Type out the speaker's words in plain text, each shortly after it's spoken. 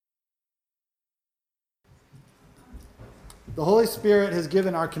The Holy Spirit has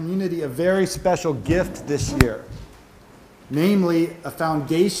given our community a very special gift this year, namely a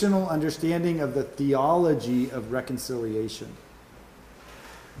foundational understanding of the theology of reconciliation.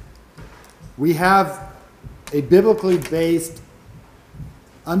 We have a biblically based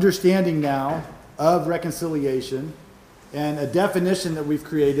understanding now of reconciliation and a definition that we've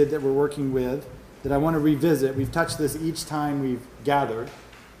created that we're working with that I want to revisit. We've touched this each time we've gathered.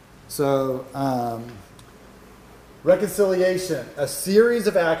 So, reconciliation, a series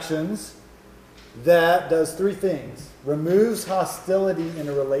of actions that does three things. Removes hostility in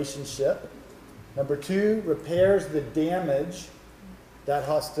a relationship. Number two, repairs the damage that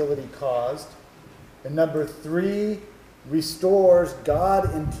hostility caused. And number three, restores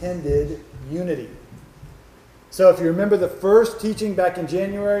God-intended unity. So if you remember the first teaching back in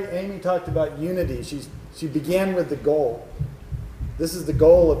January, Amy talked about unity. She began with the goal. This is the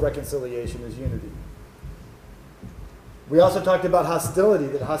goal of reconciliation, is unity. We also talked about hostility,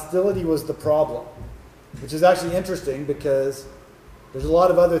 that hostility was the problem, which is actually interesting because there's a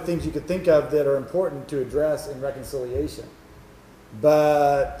lot of other things you could think of that are important to address in reconciliation.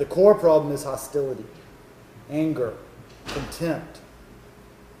 But the core problem is hostility, anger, contempt,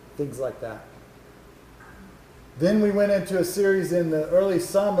 things like that. Then we went into a series in the early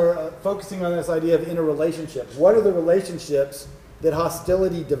summer focusing on this idea of interrelationships. What are the relationships that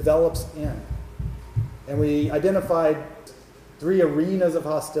hostility develops in? And we identified three arenas of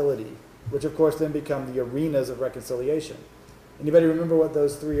hostility, which of course then become the arenas of reconciliation. Anybody remember what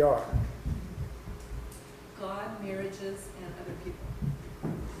those three are? God, marriages, and other people.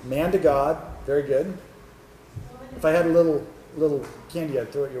 Man to God, very good. If I had a little candy,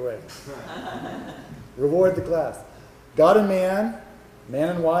 I'd throw it your way. Reward the class. God and man, man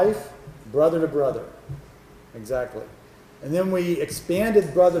and wife, brother to brother. Exactly. And then we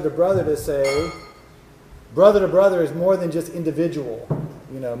expanded brother to brother to say, brother to brother is more than just individual,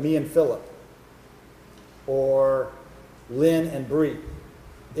 me and Philip, or Lynn and Bree.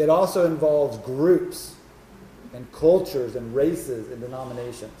 It also involves groups and cultures and races and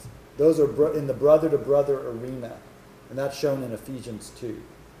denominations. Those are in the brother to brother arena, and that's shown in Ephesians 2.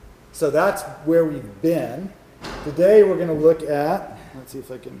 So that's where we've been. Today we're going to look at, let's see if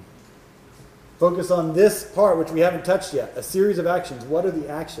I can focus on this part which we haven't touched yet, a series of actions. What are the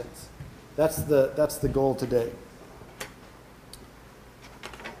actions? That's the goal today.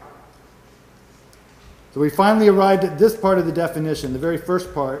 So we finally arrived at this part of the definition, the very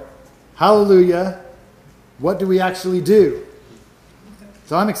first part. Hallelujah. What do we actually do?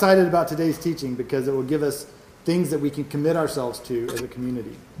 So I'm excited about today's teaching because it will give us things that we can commit ourselves to as a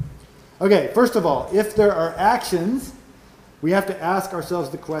community. Okay, first of all, if there are actions, we have to ask ourselves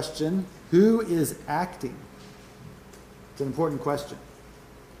the question, who is acting? It's an important question.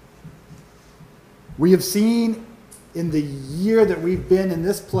 We have seen in the year that we've been in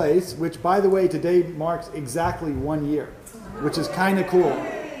this place, which, by the way, today marks exactly 1 year, which is kind of cool.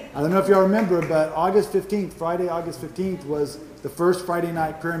 I don't know if y'all remember, but August 15th, Friday, August 15th, was the first Friday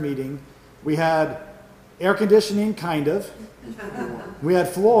night prayer meeting. We had air conditioning, kind of. We had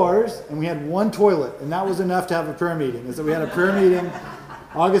floors, and we had one toilet, and that was enough to have a prayer meeting. And so we had a prayer meeting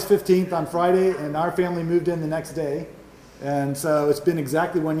August 15th on Friday, and our family moved in the next day. And so it's been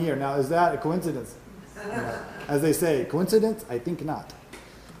exactly 1 year. Now, is that a coincidence? As they say, coincidence? I think not.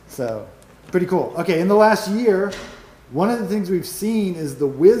 So, pretty cool. Okay, in the last year, one of the things we've seen is the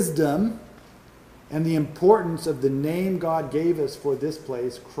wisdom and the importance of the name God gave us for this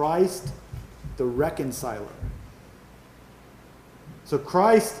place, Christ the Reconciler. So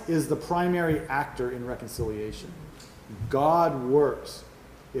Christ is the primary actor in reconciliation. God works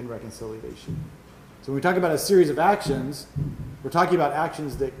in reconciliation. So when we talk about a series of actions, we're talking about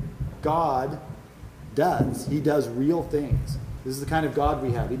actions that God does. He does real things. This is the kind of God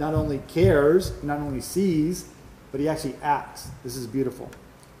we have. He not only cares, he not only sees, but he actually acts. This is beautiful.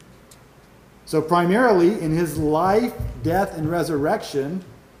 So primarily in his life, death, and resurrection,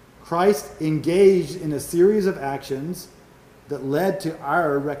 Christ engaged in a series of actions that led to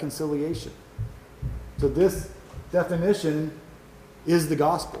our reconciliation. So this definition is the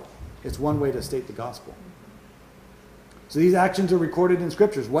gospel. It's one way to state the gospel. So these actions are recorded in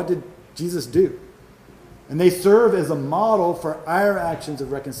scriptures. What did Jesus do? And they serve as a model for our actions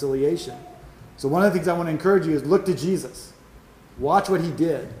of reconciliation. So one of the things I want to encourage you is look to Jesus. Watch what he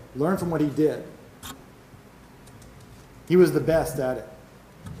did. Learn from what he did. He was the best at it.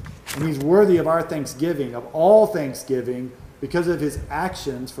 And he's worthy of our thanksgiving, of all thanksgiving, because of his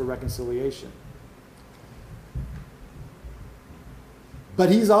actions for reconciliation. But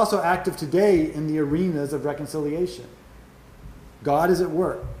he's also active today in the arenas of reconciliation. God is at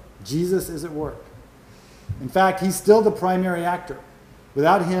work. Jesus is at work. In fact, he's still the primary actor.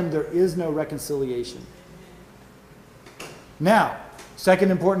 Without him, there is no reconciliation. Now,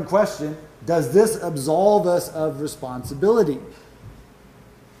 second important question, does this absolve us of responsibility?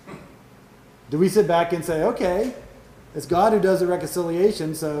 Do we sit back and say, okay, it's God who does the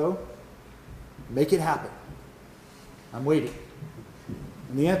reconciliation, so make it happen. I'm waiting.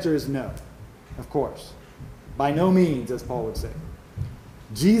 And the answer is no, of course. By no means, as Paul would say.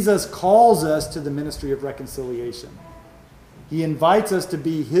 Jesus calls us to the ministry of reconciliation. He invites us to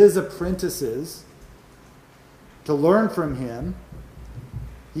be his apprentices, to learn from him.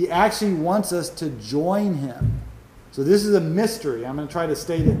 He actually wants us to join him. So this is a mystery. I'm going to try to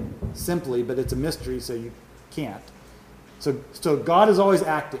state it simply, but it's a mystery, so you can't. So God is always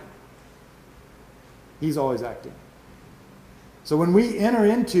acting. He's always acting. So when we enter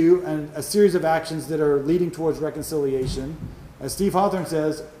into a series of actions that are leading towards reconciliation, as Steve Hawthorne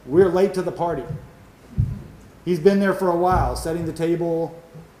says, we're late to the party. He's been there for a while, setting the table,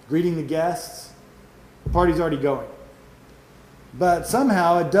 greeting the guests. The party's already going. But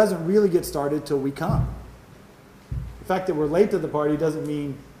somehow it doesn't really get started till we come. The fact that we're late to the party doesn't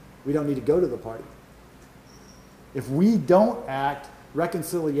mean we don't need to go to the party. If we don't act,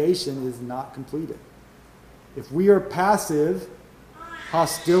 reconciliation is not completed. If we are passive,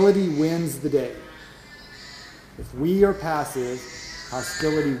 hostility wins the day. If we are passive,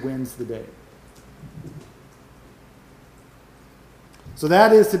 hostility wins the day. So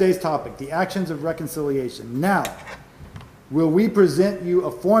that is today's topic, the actions of reconciliation. Now, will we present you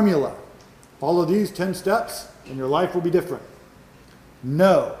a formula? Follow these 10 steps and your life will be different.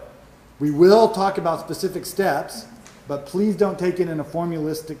 No. We will talk about specific steps, but please don't take it in a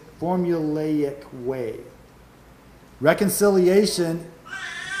formulaic way. Reconciliation,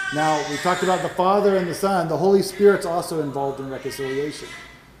 now we talked about the Father and the Son. The Holy Spirit's also involved in reconciliation.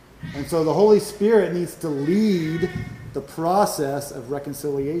 And so the Holy Spirit needs to lead the process of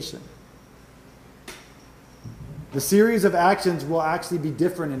reconciliation. The series of actions will actually be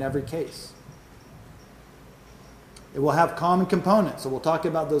different in every case. It will have common components, so we'll talk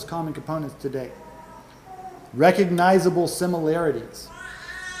about those common components today. Recognizable similarities.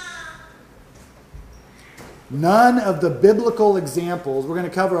 None of the biblical examples, we're going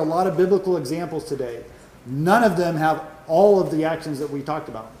to cover a lot of biblical examples today, none of them have all of the actions that we talked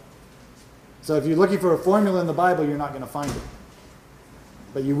about. So if you're looking for a formula in the Bible, you're not going to find it.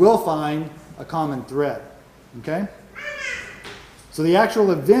 But you will find a common thread. Okay? So the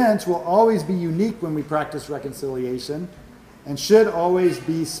actual events will always be unique when we practice reconciliation and should always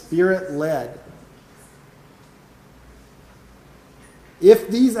be Spirit-led. If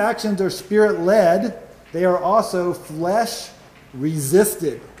these actions are Spirit-led, they are also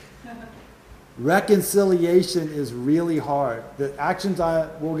flesh-resisted. Reconciliation is really hard. The actions we're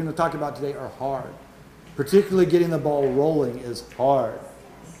going to talk about today are hard. Particularly getting the ball rolling is hard.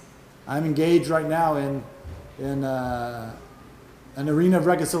 I'm engaged right now in an arena of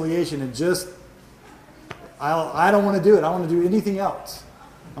reconciliation, and I don't want to do it. I want to do anything else.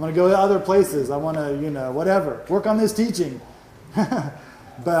 I'm going to go to other places. I want to, whatever. Work on this teaching.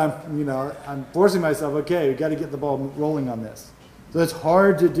 But I'm forcing myself, okay, we've got to get the ball rolling on this. So it's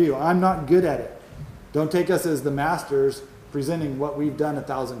hard to do. I'm not good at it. Don't take us as the masters presenting what we've done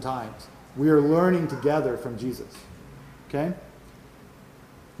 1,000 times. We are learning together from Jesus. Okay?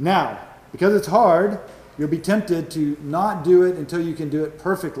 Now, because it's hard, you'll be tempted to not do it until you can do it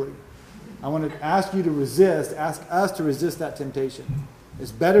perfectly. I want to ask you to ask us to resist that temptation.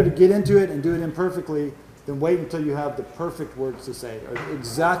 It's better to get into it and do it imperfectly than wait until you have the perfect words to say or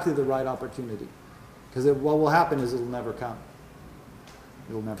exactly the right opportunity. Because what will happen is it'll never come.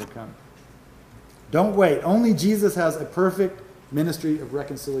 It'll never come. Don't wait. Only Jesus has a perfect ministry of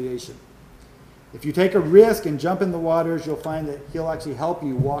reconciliation. If you take a risk and jump in the waters, you'll find that he'll actually help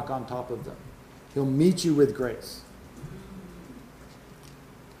you walk on top of them. He'll meet you with grace.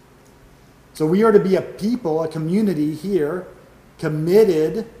 So we are to be a people, a community here,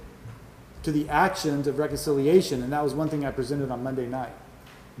 committed to the actions of reconciliation. And that was one thing I presented on Monday night.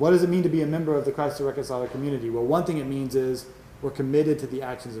 What does it mean to be a member of the Christ the Reconciler community? Well, one thing it means is we're committed to the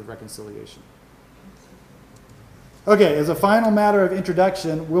actions of reconciliation. Okay, as a final matter of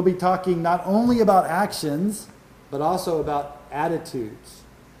introduction, we'll be talking not only about actions, but also about attitudes.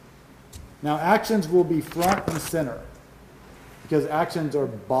 Now, actions will be front and center because actions are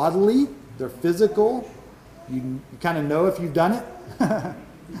bodily, they're physical. You kind of know if you've done it.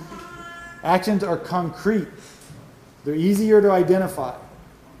 Actions are concrete. They're easier to identify.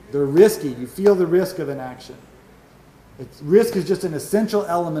 They're risky. You feel the risk of an action. Risk is just an essential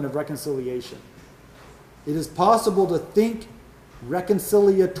element of reconciliation. It is possible to think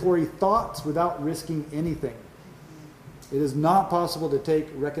reconciliatory thoughts without risking anything. It is not possible to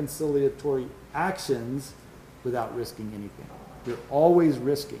take reconciliatory actions without risking anything. You're always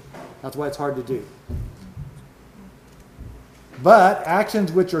risking. That's why it's hard to do. But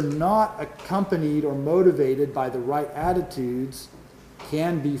actions which are not accompanied or motivated by the right attitudes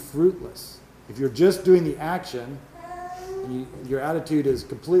can be fruitless. If you're just doing the action and your attitude is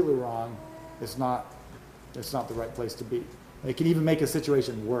completely wrong, it's not the right place to be. It can even make a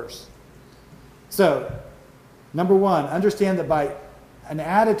situation worse. So, number one, understand that by an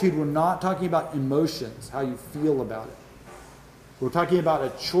attitude, we're not talking about emotions, how you feel about it. We're talking about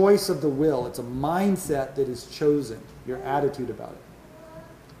a choice of the will. It's a mindset that is chosen, your attitude about it.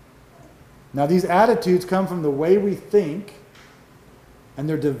 Now, these attitudes come from the way we think, and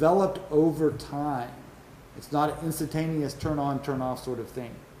they're developed over time. It's not an instantaneous turn on, turn off sort of thing.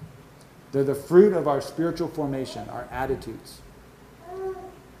 They're the fruit of our spiritual formation, our attitudes.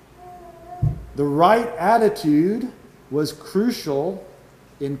 The right attitude was crucial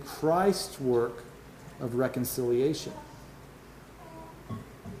in Christ's work of reconciliation.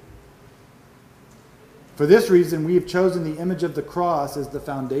 For this reason, we have chosen the image of the cross as the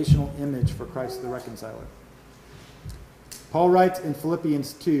foundational image for Christ the reconciler. Paul writes in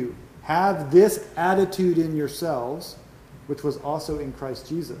Philippians 2, "Have this attitude in yourselves, which was also in Christ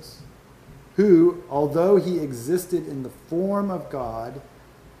Jesus, who, although he existed in the form of God,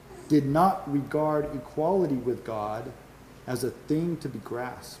 did not regard equality with God as a thing to be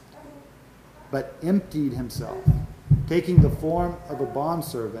grasped, but emptied himself, taking the form of a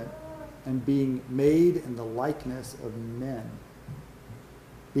bondservant and being made in the likeness of men.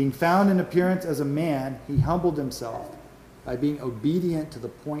 Being found in appearance as a man, he humbled himself by being obedient to the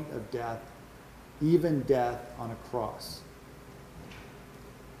point of death, even death on a cross."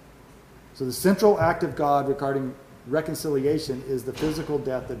 So the central act of God regarding reconciliation is the physical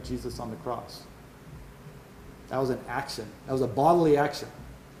death of Jesus on the cross. That was an action. That was a bodily action.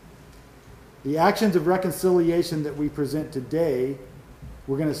 The actions of reconciliation that we present today,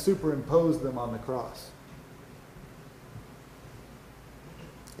 we're going to superimpose them on the cross.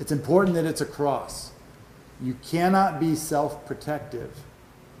 It's important that it's a cross. You cannot be self-protective,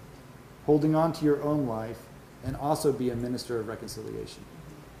 holding on to your own life, and also be a minister of reconciliation.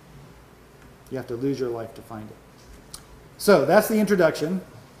 You have to lose your life to find it. So that's the introduction.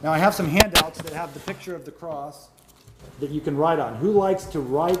 Now I have some handouts that have the picture of the cross that you can write on. Who likes to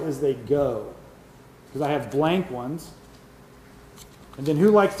write as they go? Because I have blank ones. And then who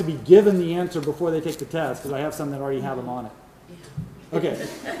likes to be given the answer before they take the test? Because I have some that already have them on it. Okay,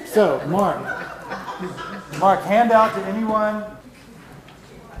 so Mark, hand out to anyone.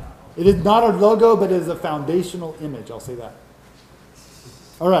 It is not a logo, but it is a foundational image. I'll say that.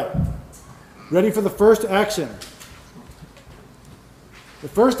 All right, ready for the first action. The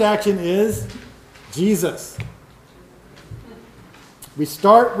first action is Jesus. We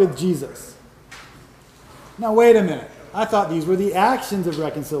start with Jesus. Now wait a minute. I thought these were the actions of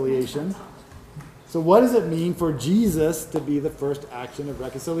reconciliation. So what does it mean for Jesus to be the first action of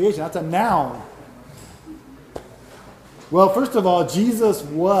reconciliation? That's a noun. Well, first of all, Jesus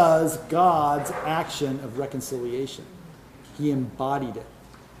was God's action of reconciliation. He embodied it.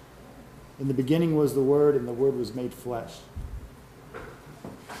 In the beginning was the Word, and the Word was made flesh.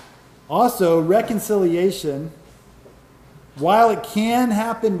 Also, reconciliation, while it can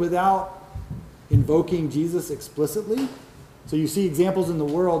happen without invoking Jesus explicitly, so you see examples in the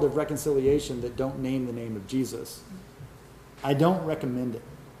world of reconciliation that don't name the name of Jesus, I don't recommend it.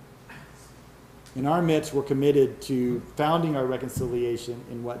 In our midst, we're committed to founding our reconciliation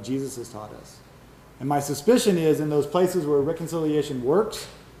in what Jesus has taught us. And my suspicion is in those places where reconciliation works,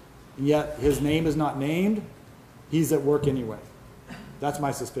 and yet his name is not named, he's at work anyway. That's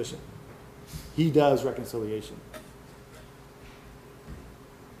my suspicion. He does reconciliation.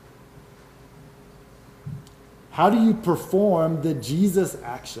 How do you perform the Jesus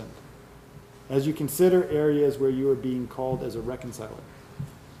action as you consider areas where you are being called as a reconciler?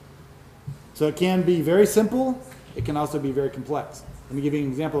 So it can be very simple. It can also be very complex. Let me give you an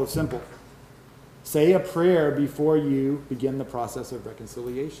example of simple. Say a prayer before you begin the process of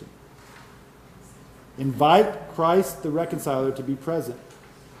reconciliation. Invite Christ the reconciler to be present,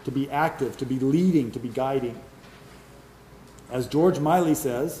 to be active, to be leading, to be guiding. As George Miley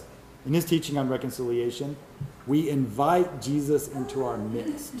says in his teaching on reconciliation, we invite Jesus into our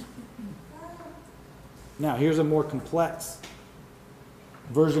midst. Now, here's a more complex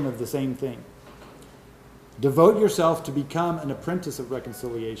version of the same thing. Devote yourself to become an apprentice of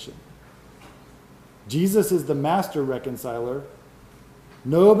reconciliation. Jesus is the master reconciler.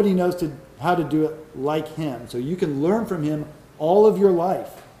 Nobody knows how to do it like him. So you can learn from him all of your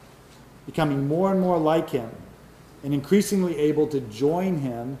life, becoming more and more like him and increasingly able to join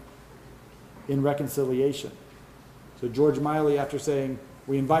him in reconciliation. So George Miley, after saying,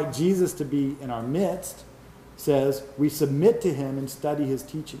 we invite Jesus to be in our midst, says, we submit to him and study his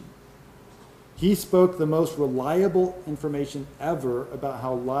teaching. He spoke the most reliable information ever about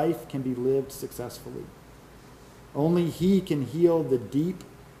how life can be lived successfully. Only he can heal the deep,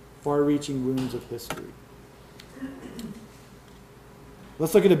 far-reaching wounds of history.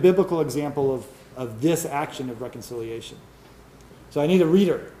 Let's look at a biblical example of this action of reconciliation. So I need a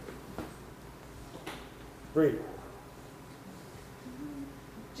reader. Read.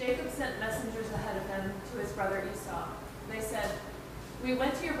 Jacob sent messengers ahead of him to his brother Esau. They said, "We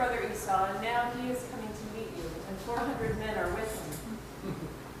went to your brother Esau, and now he is coming to meet you, and 400 men are with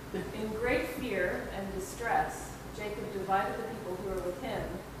him." In great fear and distress, Jacob divided the people who were with him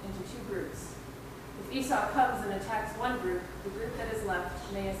into two groups. If Esau comes and attacks one group, the group that is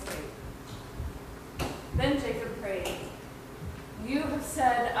left may escape. Then Jacob prayed, "You have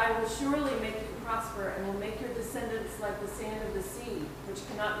said, I will surely make you prosper and will make your descendants like the sand of the sea, which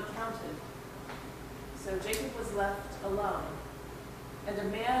cannot be counted." So Jacob was left alone, and a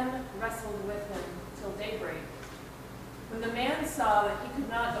man wrestled with him till daybreak. When the man saw that he could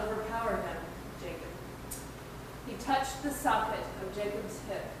not overpower him, Jacob, he touched the socket of Jacob's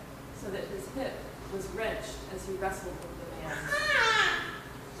hip, so that his hip was wrenched as he wrestled with the man.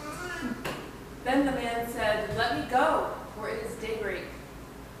 Then the man said, "Let me go, for it is daybreak."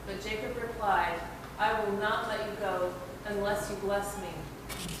 But Jacob replied, "I will not let you go unless you bless me."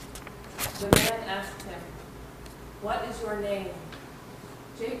 The man asked him, "What is your name?"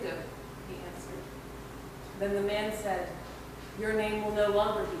 "Jacob," he answered. Then the man said, "Your name will no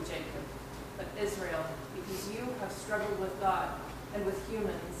longer be Jacob, but Israel, because you have struggled with God and with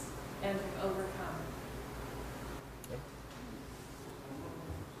humans and have overcome."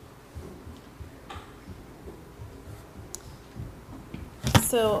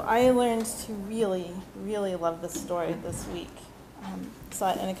 So I learned to really, really love this story this week.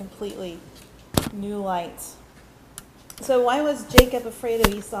 Saw it in a completely new light. So why was Jacob afraid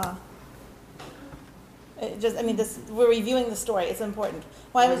of Esau? We're reviewing the story. It's important.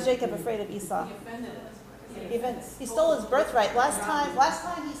 Why was Jacob afraid of Esau? He stole his birthright. Last time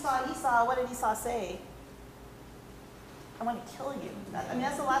he saw Esau, what did Esau say? "I want to kill you."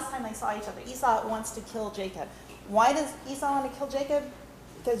 That's the last time they saw each other. Esau wants to kill Jacob. Why does Esau want to kill Jacob?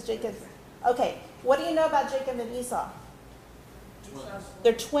 Because Jacob... Okay, what do you know about Jacob and Esau?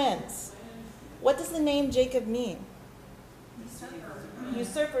 They're twins. What does the name Jacob mean?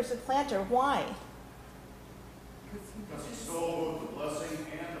 Usurper, supplanter. Why? Because he stole both the blessing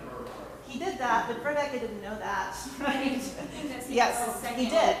and the birthright. He did that, but Rebecca didn't know that, right? Yes, he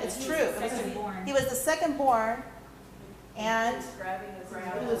did. It's true. He was the second born, and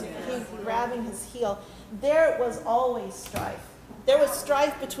he was grabbing his heel. There was always strife. There was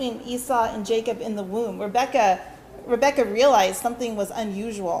strife between Esau and Jacob in the womb. Rebecca realized something was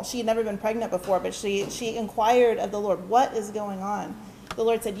unusual. She had never been pregnant before, but she inquired of the Lord, "What is going on?" The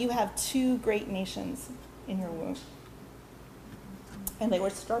Lord said, "You have two great nations in your womb." And they were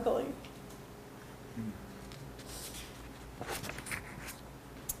struggling.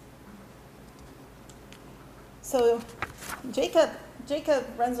 So Jacob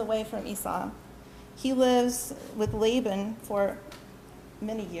runs away from Esau. He lives with Laban for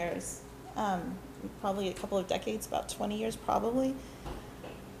many years, probably a couple of decades, about 20 years probably.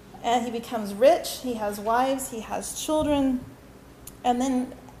 And he becomes rich, he has wives, he has children, and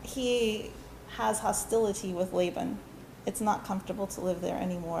then he has hostility with Laban. It's not comfortable to live there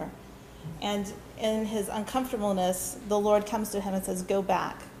anymore. And in his uncomfortableness, the Lord comes to him and says, go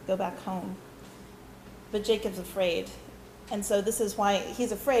back home. But Jacob's afraid. And so this is why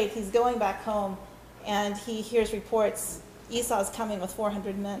he's afraid. He's going back home, and he hears reports Esau's coming with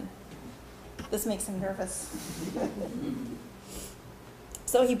 400 men. This makes him nervous.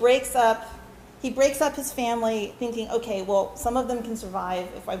 So he breaks up his family, thinking, okay, well, some of them can survive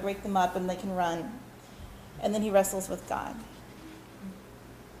if I break them up and they can run. And then he wrestles with God.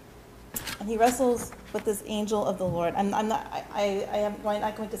 And he wrestles with this angel of the Lord. I'm not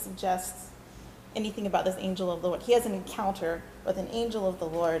going to suggest anything about this angel of the Lord. He has an encounter with an angel of the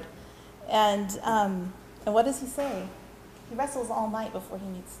Lord. And what does he say? He wrestles all night before he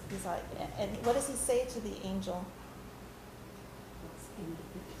meets Esau. And what does he say to the angel?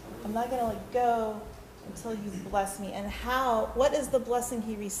 I'm not going to let go until you bless me. And how? What is the blessing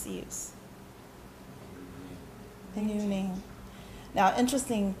he receives? A new name. Now,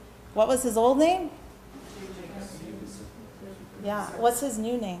 interesting. What was his old name? Yeah. What's his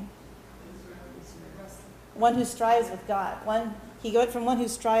new name? one who strives with God. He went from one who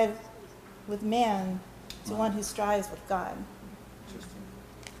strives with man to one who strives with God.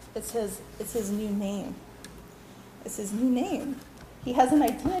 It's his new name. It's his new name. He has an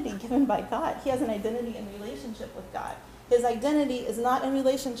identity given by God. He has an identity in relationship with God. His identity is not in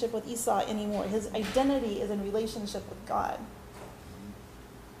relationship with Esau anymore. His identity is in relationship with God.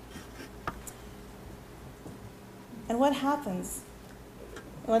 And what happens?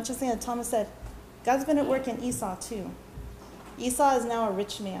 Well, it's just thing that Thomas said, God's been at work in Esau too. Esau is now a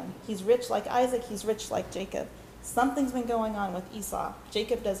rich man. He's rich like Isaac. He's rich like Jacob. Something's been going on with Esau.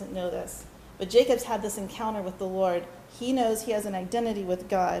 Jacob doesn't know this. But Jacob's had this encounter with the Lord. He knows he has an identity with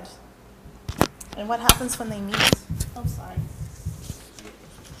God. And what happens when they meet? Oh, sorry.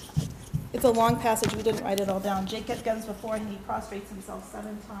 It's a long passage. We didn't write it all down. Jacob goes before him. He prostrates himself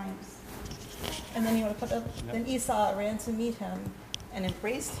 7 times. And then then Esau ran to meet him and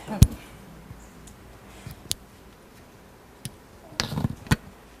embraced him.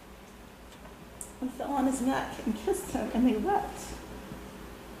 And fell on his neck and kissed him, and they wept.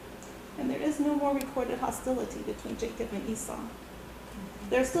 And there is no more recorded hostility between Jacob and Esau.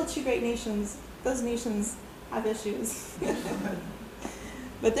 There are still 2 great nations. Those nations have issues.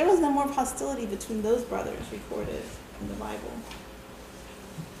 But there was no more hostility between those brothers recorded in the Bible.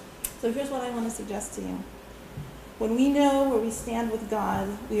 So here's what I want to suggest to you. When we know where we stand with God,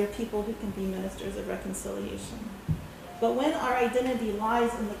 we are people who can be ministers of reconciliation. But when our identity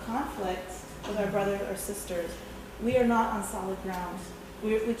lies in the conflict with our brothers or sisters, we are not on solid ground.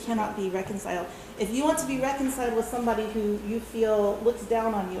 We cannot be reconciled. If you want to be reconciled with somebody who you feel looks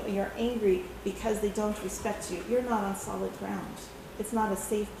down on you and you're angry because they don't respect you, you're not on solid ground. It's not a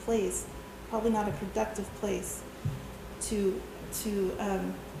safe place, probably not a productive place to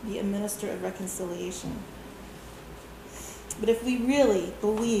be a minister of reconciliation. But if we really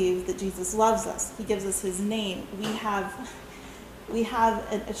believe that Jesus loves us, he gives us his name, we have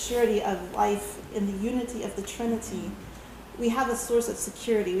a surety of life in the unity of the Trinity. We have a source of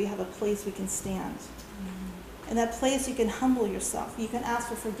security. We have a place we can stand. In that place, you can humble yourself. You can ask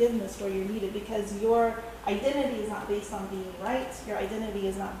for forgiveness where you're needed, because your identity is not based on being right. Your identity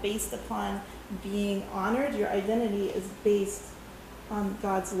is not based upon being honored. Your identity is based on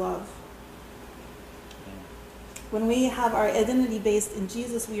God's love. When we have our identity based in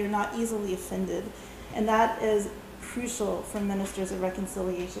Jesus, we are not easily offended. And that is crucial for ministers of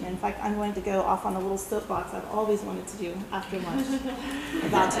reconciliation. In fact, I'm going to go off on a little soapbox I've always wanted to do after lunch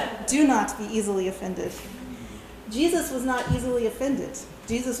about do not be easily offended. Jesus was not easily offended.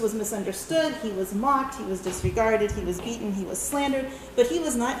 Jesus was misunderstood, he was mocked, he was disregarded, he was beaten, he was slandered, but he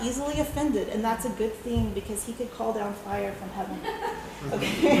was not easily offended, and that's a good thing because he could call down fire from heaven.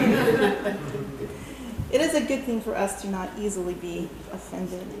 Okay? It is a good thing for us to not easily be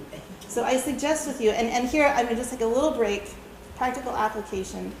offended. So I suggest with you, and here I'm going to just take a little break, practical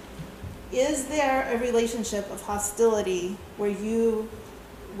application. Is there a relationship of hostility where you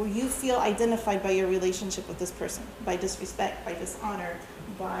feel identified by your relationship with this person, by disrespect, by dishonor,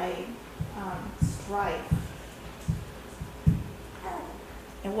 by strife?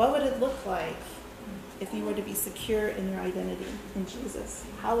 And what would it look like if you were to be secure in your identity in Jesus?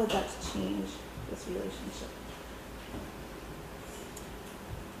 How would that change this relationship?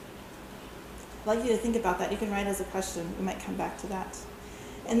 I'd like you to think about that. You can write as a question. We might come back to that.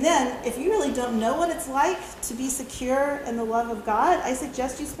 And then, if you really don't know what it's like to be secure in the love of God, I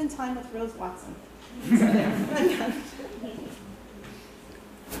suggest you spend time with Rose Watson.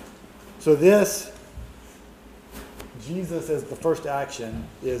 So this, Jesus as the first action,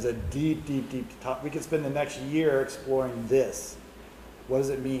 is a deep, deep, deep topic. We could spend the next year exploring this. What does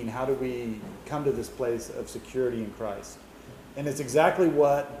it mean? How do we come to this place of security in Christ? And it's exactly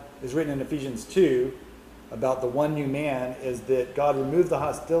what is written in Ephesians 2 about the one new man, is that God removed the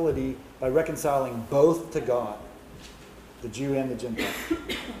hostility by reconciling both to God, the Jew and the Gentile.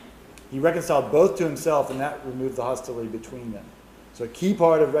 He reconciled both to himself, and that removed the hostility between them. So a key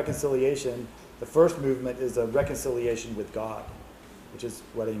part of reconciliation, the first movement, is a reconciliation with God, which is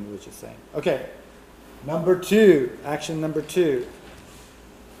what Amy was just saying. Okay, action number 2.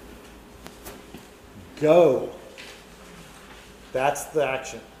 Go. That's the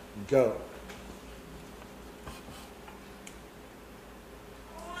action. Go.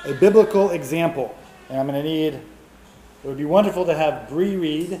 A biblical example. And I'm going to need, it would be wonderful to have Bree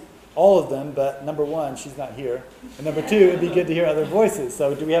read all of them, but number 1, she's not here. And number 2, it would be good to hear other voices.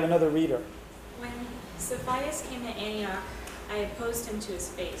 So do we have another reader? When Cephius came to Antioch, I opposed him to his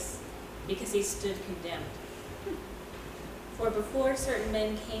face, because he stood condemned. For before certain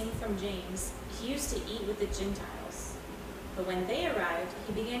men came from James, he used to eat with the Gentiles. But when they arrived,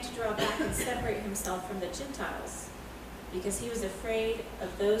 he began to draw back and separate himself from the Gentiles, because he was afraid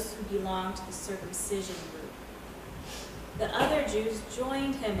of those who belonged to the circumcision group. The other Jews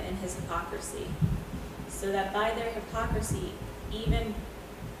joined him in his hypocrisy, so that by their hypocrisy even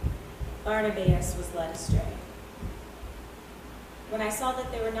Barnabas was led astray. When I saw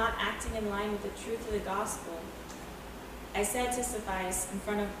that they were not acting in line with the truth of the gospel, I said to Cephas in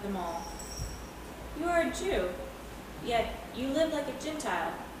front of them all, "You are a Jew, yet you live like a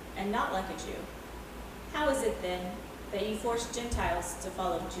Gentile and not like a Jew. How is it then that you force Gentiles to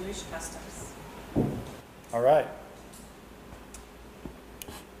follow Jewish customs?" All right.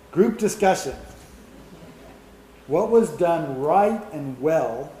 Group discussion. What was done right and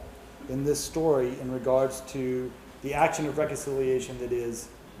well in this story in regards to the action of reconciliation that is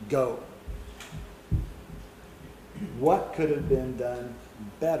go? What could have been done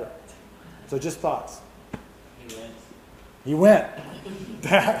better? So just thoughts. He went.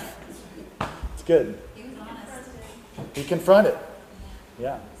 It's good. He was honest. He confronted.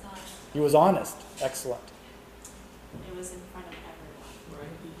 Yeah. He was honest. Excellent. It was in front of everyone.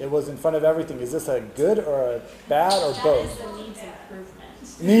 It was in front of everything. Is this a good or a bad or That both? is the needs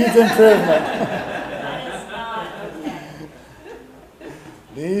improvement. Needs improvement. That is not okay.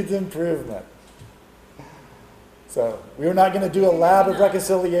 Needs improvement. So we're not going to do a lab of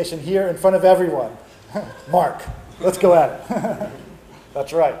reconciliation here in front of everyone. Mark, let's go at it.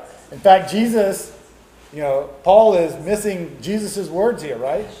 That's right. In fact, Jesus, Paul is missing Jesus' words here,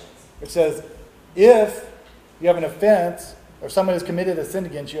 right? It says, if you have an offense or someone has committed a sin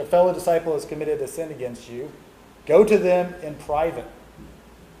against you, a fellow disciple has committed a sin against you, go to them in private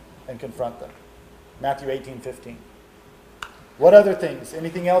and confront them. Matthew 18:15. What other things?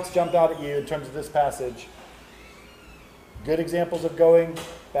 Anything else jumped out at you in terms of this passage? Good examples of going,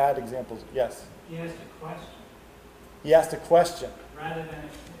 bad examples. Yes? He asked a question He asked a question. rather than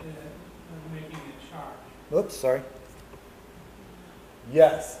making a charge. Oops, sorry.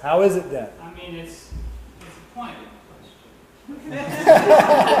 Yes. How is it then? I mean, it's a pointed question.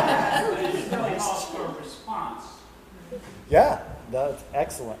 But it still calls for a response. Yeah, that's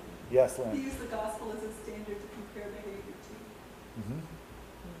excellent. Yes, He Lynn. used the gospel as a standard to compare behavior to. Mm-hmm.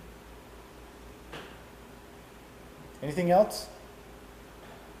 Anything else?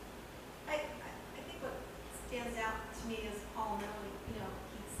 I think what stands out to me is Paul knowing,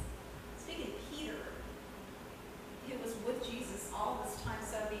 he's speaking to Peter, who was with Jesus all this time,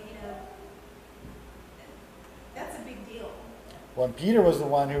 so I mean, that's a big deal. Well, Peter was the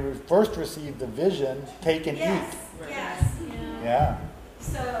one who first received the vision, take and Yes, eat. yes. Yeah.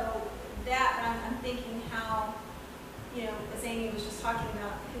 So that, I'm thinking how, as Amy was just talking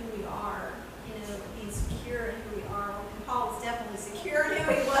about who we are, being secure in who we are. And Paul was definitely secure in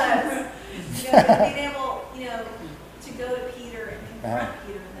who he was. Being able, to go to Peter and confront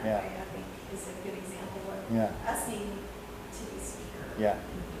Peter in that Yeah. way, I think, is a good example of Yeah. us needing to be secure. Yeah.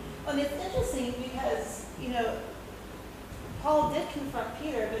 Well, and it's interesting because, Paul did confront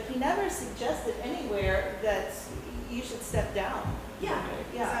Peter, but he never suggested anywhere that you should step down. Yeah.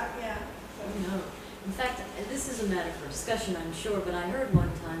 Yeah. Yeah. No. In fact, this is a matter for discussion, I'm sure, but I heard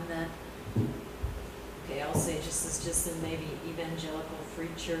one time that, okay, I'll say this is just in maybe evangelical free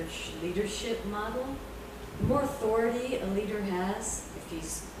church leadership model. The more authority a leader has, if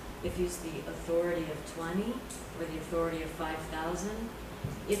he's the authority of 20 or the authority of 5,000,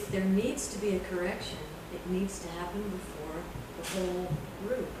 if there needs to be a correction, it needs to happen before the whole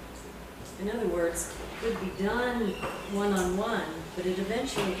group. In other words, it could be done one-on-one, but it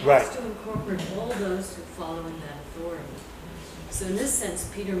eventually has Right. to incorporate all those who follow in that authority. So in this sense,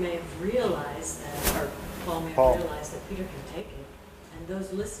 Peter may have realized that, or Paul may Paul. have realized that Peter can take it, and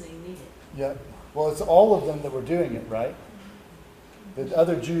those listening need it. Yeah. Well, it's all of them that were doing it, right? The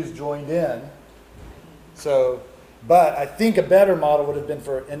other Jews joined in. So, but I think a better model would have been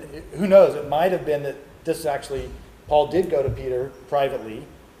for, and who knows, it might have been that this actually, Paul did go to Peter privately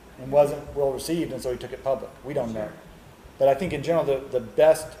and wasn't well received, and so he took it public. We don't know. But I think in general, the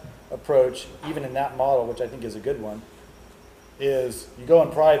best approach, even in that model, which I think is a good one, is you go in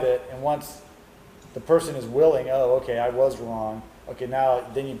private, and once the person is willing, oh, okay, I was wrong. Okay, now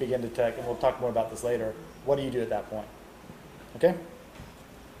then you begin to tech, and we'll talk more about this later. What do you do at that point? Okay?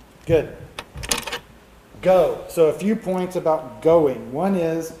 Good. Go. So a few points about going. One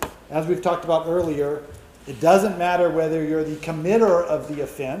is, as we've talked about earlier, it doesn't matter whether you're the committer of the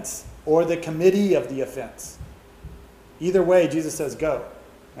offense or the committee of the offense. Either way, Jesus says go.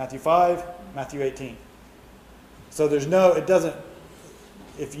 Matthew 5, Matthew 18. So there's no, it doesn't,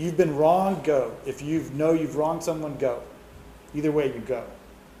 if you've been wrong, go. If you know you've wronged someone, go. Either way, you go.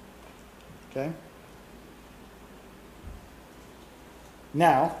 Okay?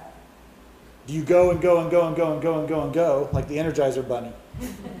 Now, do you go and go and go and go and go and go and go like the Energizer Bunny?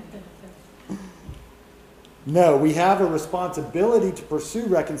 No, we have a responsibility to pursue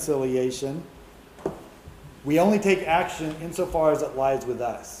reconciliation. We only take action insofar as it lies with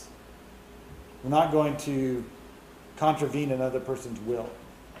us. We're not going to contravene another person's will.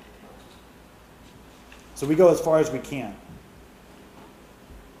 So we go as far as we can.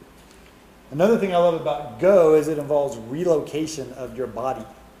 Another thing I love about go is it involves relocation of your body.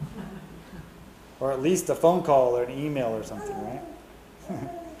 Or at least a phone call or an email or something, right?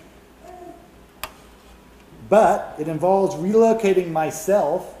 But it involves relocating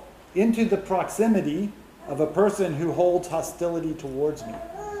myself into the proximity of a person who holds hostility towards me.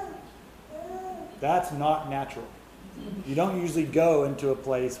 That's not natural. You don't usually go into a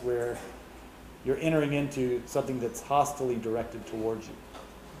place where you're entering into something that's hostilely directed towards you.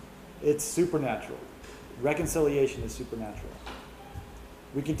 It's supernatural. Reconciliation is supernatural.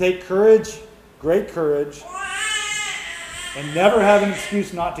 We can take courage, great courage, and never have an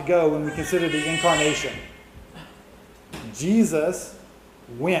excuse not to go when we consider the incarnation. Jesus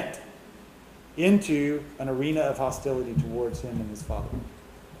went into an arena of hostility towards him and his Father.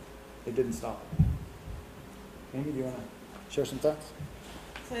 It didn't stop him. Amy, do you want to share some thoughts?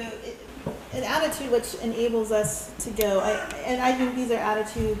 So an attitude which enables us to go, and I think these are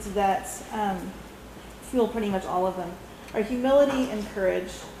attitudes that fuel pretty much all of them, are humility and courage.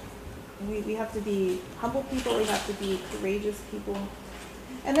 We have to be humble people, we have to be courageous people.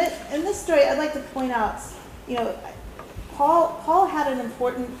 And in this story, I'd like to point out, Paul had an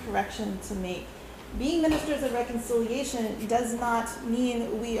important correction to make. Being ministers of reconciliation does not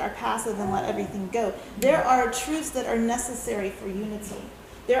mean we are passive and let everything go. There are truths that are necessary for unity.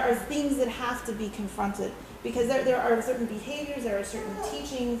 There are things that have to be confronted because there are certain behaviors, there are certain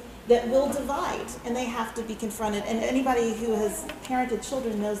teachings that will divide, and they have to be confronted. And anybody who has parented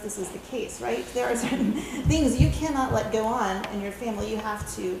children knows this is the case, right? There are certain things you cannot let go on in your family. You have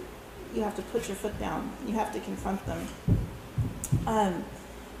to put your foot down. You have to confront them.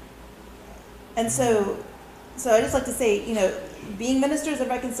 And so I just like to say, being ministers of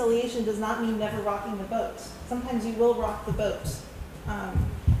reconciliation does not mean never rocking the boat. Sometimes you will rock the boat.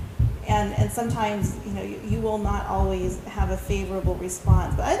 And sometimes, you will not always have a favorable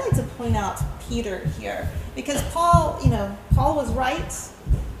response. But I'd like to point out Peter here. Because Paul was right.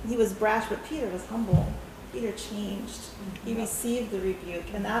 He was brash, but Peter was humble. Peter changed. He received the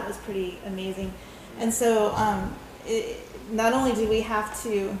rebuke, and that was pretty amazing. And so not only do we have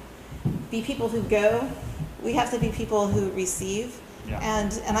to be people who go, we have to be people who receive. Yeah.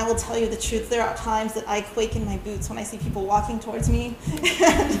 And I will tell you the truth, there are times that I quake in my boots when I see people walking towards me.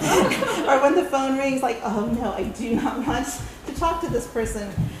 Or when the phone rings, like, oh no, I do not want to talk to this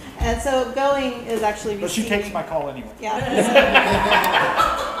person. And so going is actually receiving. But she takes my call anyway. Yeah.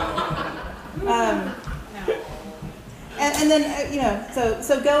 And then,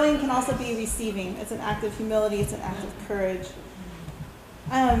 so going can also be receiving. It's an act of humility, it's an act of courage.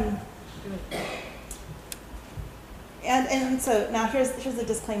 And so now here's the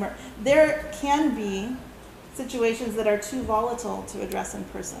disclaimer. There can be situations that are too volatile to address in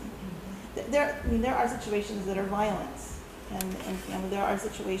person. There are situations that are violent, and family. There are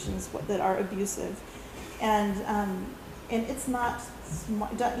situations that are abusive, and it's not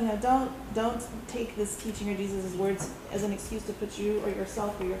smart. Don't take this teaching or Jesus' words as an excuse to put you or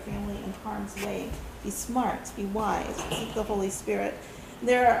yourself or your family in harm's way. Be smart. Be wise. Seek the Holy Spirit.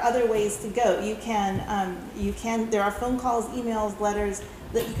 There are other ways to go. You can, there are phone calls, emails, letters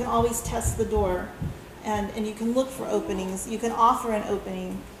that you can always test the door, and you can look for openings. You can offer an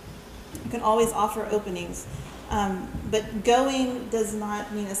opening. You can always offer openings. But going does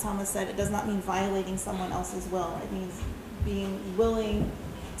not mean, as Thomas said, it does not mean violating someone else's will. It means being willing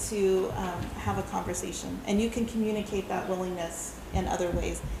to have a conversation. And you can communicate that willingness in other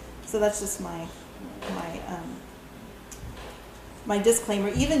ways. So that's just my disclaimer.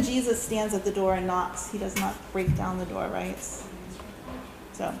 Even Jesus stands at the door and knocks. He does not break down the door, right?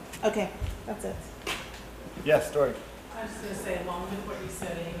 So, okay, that's it. Yes, Dory. I was just going to say, along with what you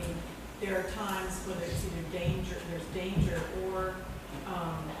said, Amy, there are times when there's either danger, or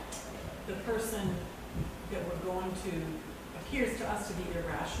the person that we're going to appears to us to be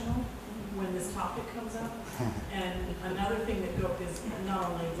irrational when this topic comes up. And another thing that is not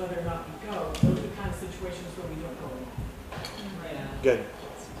only whether or not we go, those are the kind of situations where we don't go along. Good.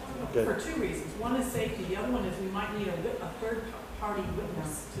 For two reasons. One is safety. The other one is we might need a third-party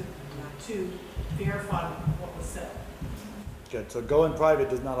witness to verify what was said. Good. So go in private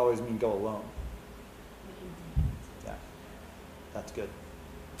does not always mean go alone. Yeah. That's good.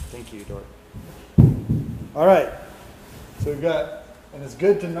 Thank you, Dory. All right. So we've got And it's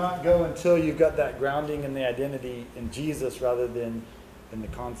good to not go until you've got that grounding in the identity in Jesus rather than in the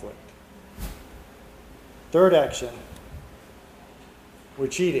conflict. Third action. We're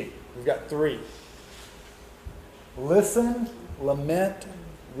cheating. We've got 3. Listen, lament,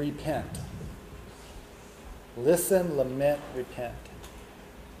 repent. Listen, lament, repent.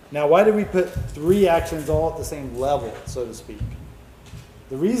 Now, why did we put 3 actions all at the same level, so to speak?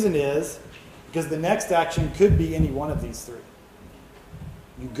 The reason is because the next action could be any one of these 3.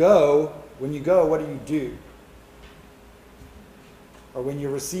 When you go, what do you do? Or when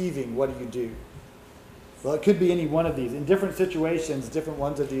you're receiving, what do you do? Well, it could be any one of these. In different situations, different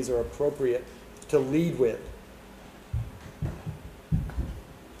ones of these are appropriate to lead with.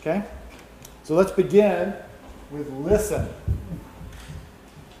 Okay? So let's begin with listen.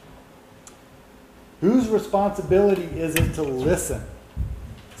 Whose responsibility is it to listen?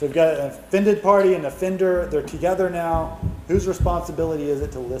 So we've got an offended party and offender. They're together now. Whose responsibility is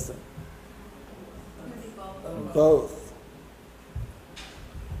it to listen? Both.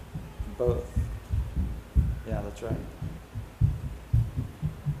 Both. Yeah, that's right.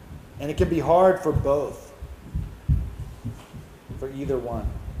 And it can be hard for both. For either one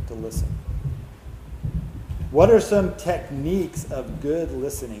to listen. What are some techniques of good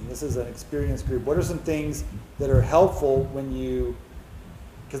listening? This is an experienced group. What are some things that are helpful when you,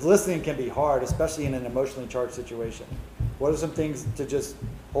 because listening can be hard, especially in an emotionally charged situation. What are some things to just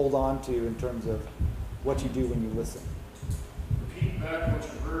hold on to in terms of what you do when you listen? Repeat back what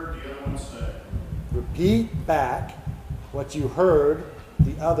you heard the other one say. Repeat back what you heard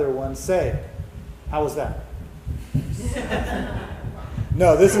the other one say. How was that?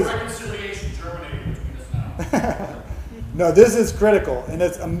 No, this is... Reconciliation terminated between us now. No, this is critical, and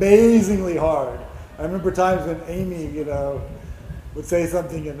it's amazingly hard. I remember times when Amy, would say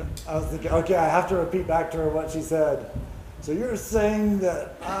something, and I was thinking, okay, I have to repeat back to her what she said. So you're saying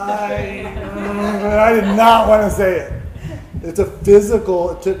that I did not want to say it. It took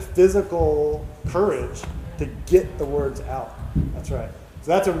physical courage to get the words out. That's right. So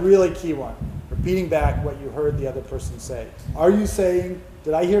that's a really key one. Repeating back what you heard the other person say. Are you saying,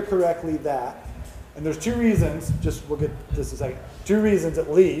 did I hear correctly that? And there's 2 reasons, we'll get this in a second. 2 reasons at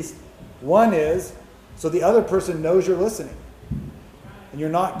least. One is, so the other person knows you're listening. And you're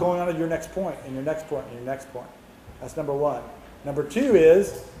not going on to your next point, and your next point, and your next point. That's number 1. Number 2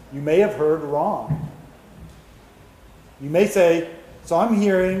 is, you may have heard wrong. You may say, so I'm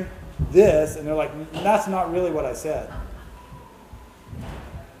hearing this, and they're like, that's not really what I said.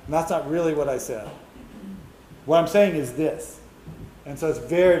 And that's not really what I said. What I'm saying is this. And so it's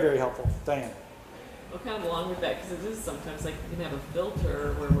very, very helpful. Diane. Well, kind of along with that, because it is sometimes like you can have a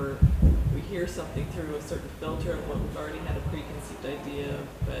filter where we hear something through a certain filter of what we've already had a preconceived idea of,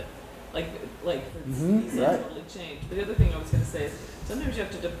 but these right. totally changed. But the other thing I was going to say is sometimes you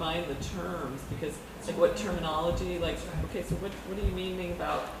have to define the terms, because like what terminology, like, okay, so what do you mean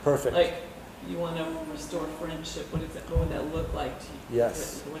about, Perfect. like, you want to restore friendship, what would that look like to you?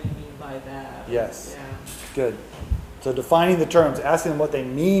 Yes. What do you mean by that? Yes. Yeah. Good. So defining the terms, asking them what they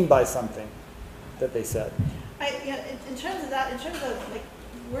mean by something that they said. In terms of that, in terms of like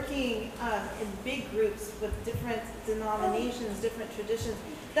working in big groups with different denominations, different traditions,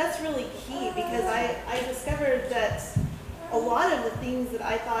 that's really key, because I discovered that a lot of the things that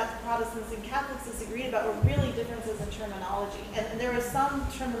I thought Protestants and Catholics disagreed about were really differences in terminology. And there was some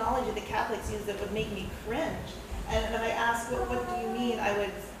terminology that Catholics used that would make me cringe. And when I asked, what do you mean, I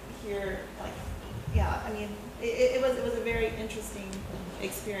would hear, like, yeah, I mean, it was a very interesting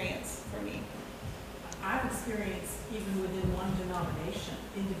experience for me. I've experienced, even within one denomination,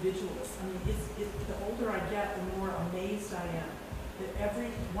 individuals. I mean, the older I get, the more amazed I am that every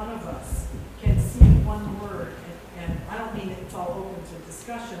one of us can see one word, and I don't mean that it's all open to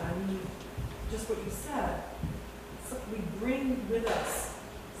discussion. I mean just what you said. So we bring with us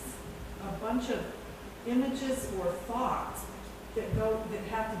a bunch of images or thoughts that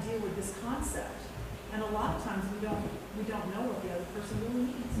have to deal with this concept, and a lot of times we don't know what the other person really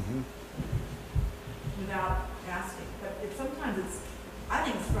means. Mm-hmm. Without asking. But I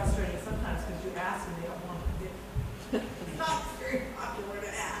think it's frustrating sometimes because you ask and they don't want to. It's not very popular to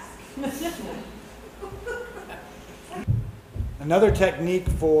ask. Another technique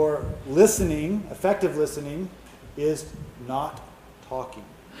for listening, effective listening, is not talking.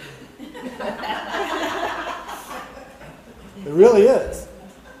 It really is.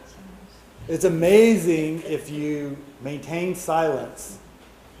 It's amazing if you maintain silence,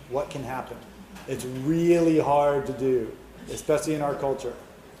 what can happen. It's really hard to do, especially in our culture.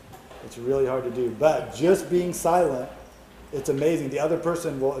 It's really hard to do. But just being silent, it's amazing. The other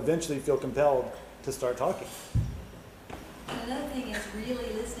person will eventually feel compelled to start talking. And another thing is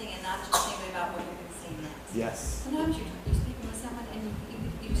really listening and not just thinking about what you're going to say next. Yes. Sometimes you're speaking with someone and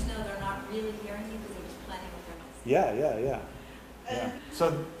you just know they're not really hearing you because they're just planning what they're going to say. Yeah.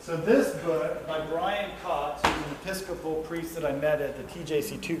 So this book by Brian Cox, who's an Episcopal priest that I met at the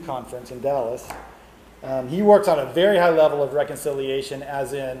TJC2 conference in Dallas, he works on a very high level of reconciliation,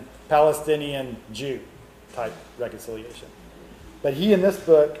 as in Palestinian Jew type reconciliation. But he, in this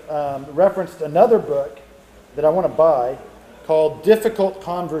book, referenced another book that I want to buy called Difficult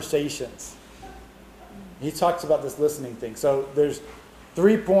Conversations. He talks about this listening thing. So there's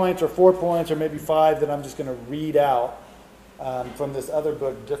 3 points or 4 points or maybe 5 that I'm just going to read out from this other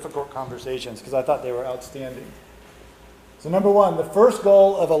book, Difficult Conversations, because I thought they were outstanding. So number 1, the first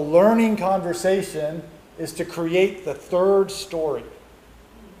goal of a learning conversation is to create the third story.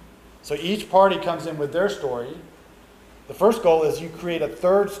 So each party comes in with their story. The first goal is you create a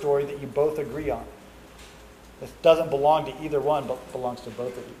third story that you both agree on. It doesn't belong to either one, but belongs to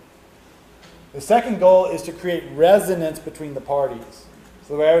both of you. The second goal is to create resonance between the parties.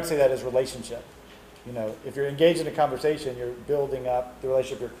 So the way I would say that is relationship. You know, if you're engaged in a conversation, you're building up the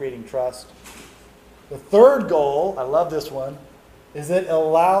relationship, you're creating trust. The third goal, I love this one, is it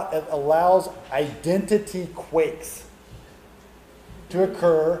allows identity quakes to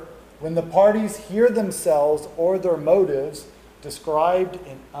occur when the parties hear themselves or their motives described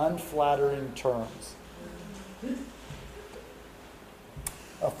in unflattering terms.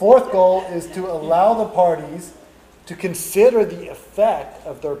 A fourth goal is to allow the parties to consider the effect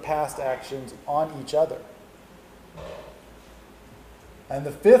of their past actions on each other. And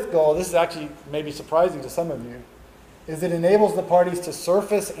the fifth goal, this is actually maybe surprising to some of you, is it enables the parties to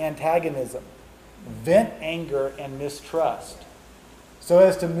surface antagonism, vent anger and mistrust, so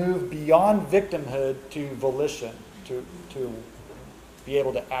as to move beyond victimhood to volition, to be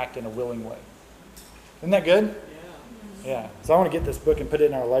able to act in a willing way. Isn't that good? Yeah. So I want to get this book and put it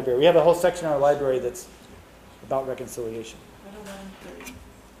in our library. We have a whole section in our library that's about reconciliation.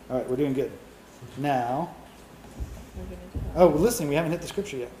 All right, we're doing good. Now, oh, well, listen, we haven't hit the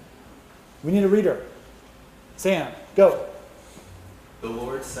scripture yet. We need a reader. Sam, go. The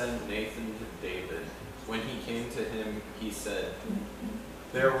Lord sent Nathan to David. When he came to him, he said,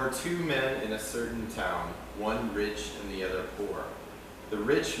 "There were 2 men in a certain town, one rich and the other poor. The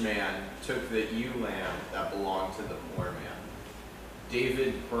rich man took the ewe lamb that belonged to the poor man.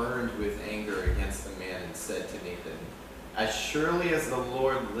 David burned with anger against the man and said to Nathan, 'As surely as the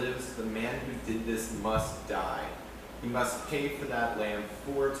Lord lives, the man who did this must die. He must pay for that lamb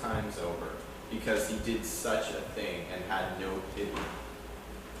 4 times over, because he did such a thing and had no pity.'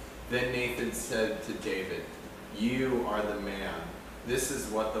 Then Nathan said to David, 'You are the man. This is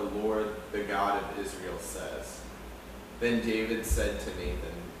what the Lord, the God of Israel, says.' Then David said to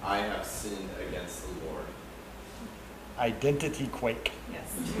Nathan, 'I have sinned against the Lord.'" Identity quake. Yes.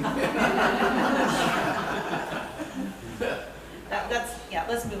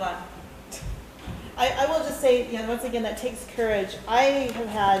 Let's move on. I will just say, once again, that takes courage. I have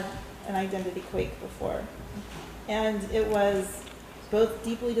had an identity quake before, and it was both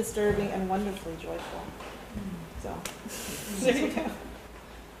deeply disturbing and wonderfully joyful. So, there you go.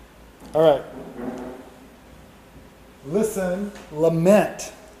 All right. Listen,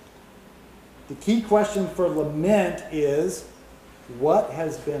 lament. The key question for lament is, what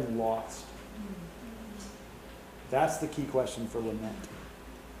has been lost? That's the key question for lament.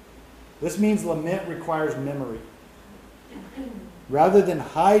 This means lament requires memory. Rather than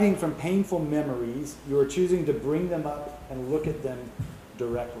hiding from painful memories, you are choosing to bring them up and look at them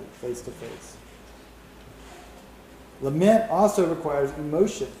directly, face to face. Lament also requires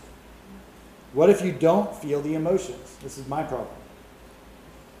emotion. What if you don't feel the emotions? This is my problem.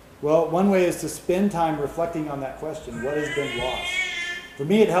 Well, one way is to spend time reflecting on that question. What has been lost? For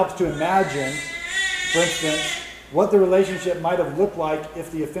me, it helps to imagine, for instance, what the relationship might have looked like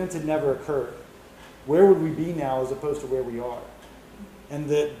if the offense had never occurred. Where would we be now as opposed to where we are? And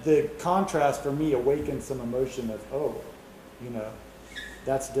the contrast for me awakens some emotion of,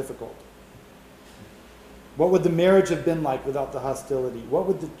 that's difficult. What would the marriage have been like without the hostility? What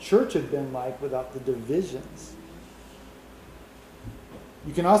would the church have been like without the divisions?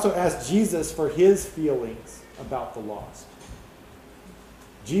 You can also ask Jesus for his feelings about the lost.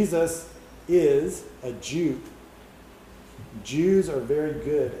 Jesus is a Jew. Jews are very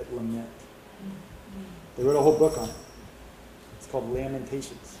good at lament. They wrote a whole book on it. It's called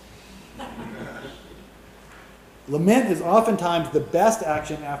Lamentations. Lament is oftentimes the best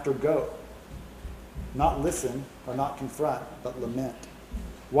action after go. Not listen or not confront, but lament.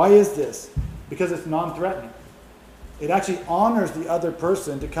 Why is this? Because it's non-threatening. It actually honors the other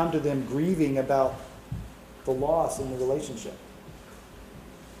person to come to them grieving about the loss in the relationship.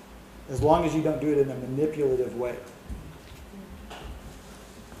 As long as you don't do it in a manipulative way.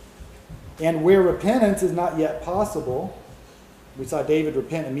 And where repentance is not yet possible, we saw David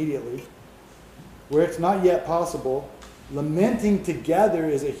repent immediately. Where it's not yet possible, lamenting together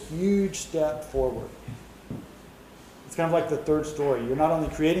is a huge step forward. It's kind of like the third story. You're not only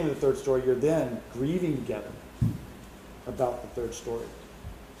creating the third story, you're then grieving together about the third story.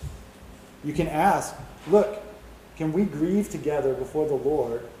 You can ask, look, can we grieve together before the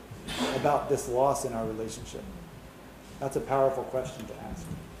Lord about this loss in our relationship? That's a powerful question to ask.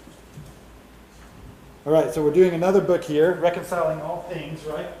 All right, so we're doing another book here, Reconciling All Things,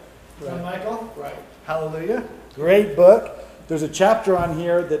 right? Right, Michael? Right. Hallelujah. Great book. There's a chapter on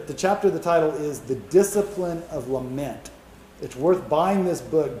here that the title is The Discipline of Lament. It's worth buying this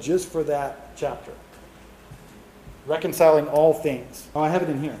book just for that chapter. Reconciling All Things. Oh, I have it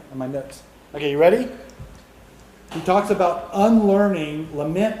in here on my notes. Okay, you ready? He talks about unlearning.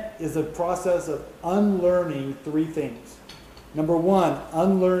 Lament is a process of unlearning three things. Number one,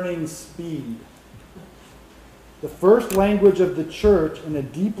 unlearning speed. The first language of the church in a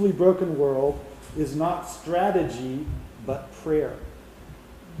deeply broken world is not strategy, but prayer.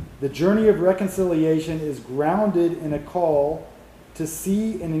 The journey of reconciliation is grounded in a call to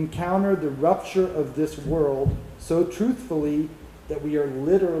see and encounter the rupture of this world so truthfully that we are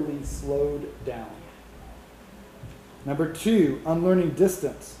literally slowed down. Number two, unlearning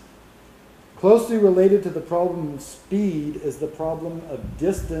distance. Closely related to the problem of speed is the problem of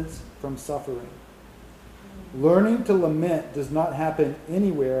distance from suffering. Learning to lament does not happen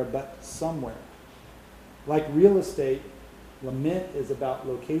anywhere but somewhere. Like real estate, lament is about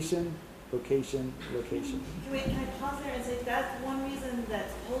location, location, location. Can I pause there and say that's one reason that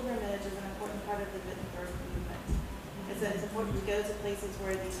pilgrimage is an important part of the Wittenberg movement. It's that it's important to go to places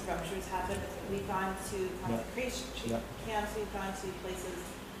where these ruptures happen. We've gone to consecration camps, we've gone to places,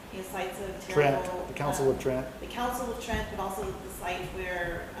 sites of terrible... Trent, the Council of Trent. The Council of Trent, but also the site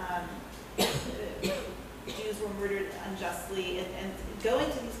where Jews were murdered unjustly. And going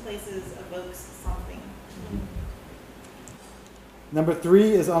to these places evokes something. Number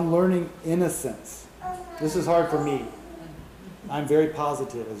three is unlearning innocence. This is hard for me. I'm very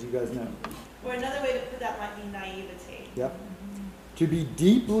positive, as you guys know. Or another way to put that might be naivete. Yep. To be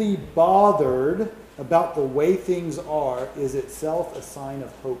deeply bothered about the way things are is itself a sign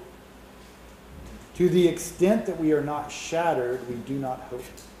of hope. To the extent that we are not shattered, we do not hope.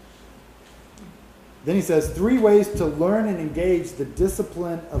 Then he says, three ways to learn and engage the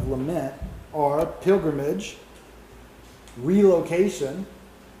discipline of lament are pilgrimage, relocation.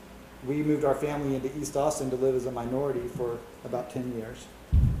 We moved our family into East Austin to live as a minority for about 10 years.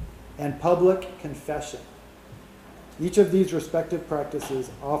 And public confession. Each of these respective practices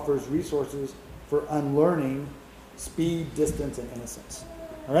offers resources for unlearning speed, distance, and innocence.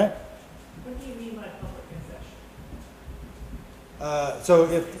 All right? What do you mean by public confession? So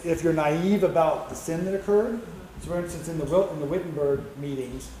if you're naive about the sin that occurred, so for instance in the Wittenberg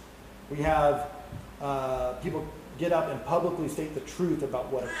meetings, we have people get up and publicly state the truth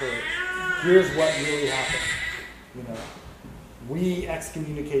about what occurred. Here's what really happened. We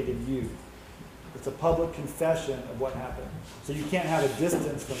excommunicated you. It's a public confession of what happened. So you can't have a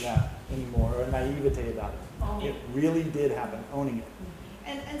distance from that anymore or a naivete about it. It really did happen, owning it.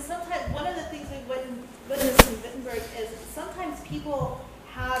 And sometimes, one of the things we witnessed in Wittenberg is sometimes people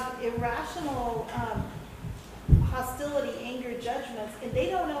have irrational hostility, anger, judgments, and they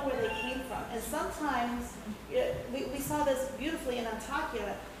don't know where they came from. And sometimes, we saw this beautifully in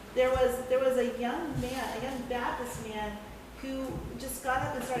Antakya, there was a young man, a young Baptist man, who just got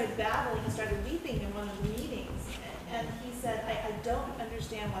up and started babbling and started weeping in one of the meetings. And he said, I don't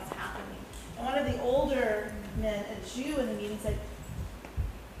understand what's happening. And one of the older men, a Jew in the meeting, said,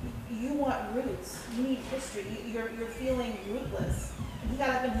 you want roots. You need history. You're feeling rootless. And he got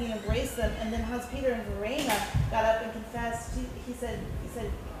up and he embraced them. And then Hans Peter and Verena got up and confessed. He said,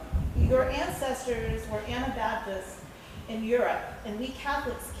 your ancestors were Anabaptists in Europe, and we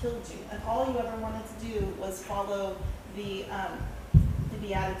Catholics killed you. And all you ever wanted to do was follow the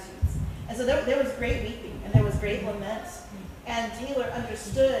Beatitudes. And so there was great weeping and there was great lament. And Taylor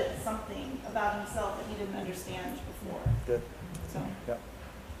understood something about himself that he didn't understand before. Good. So. Yep.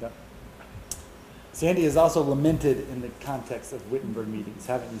 Sandy has also lamented in the context of Wittenberg meetings,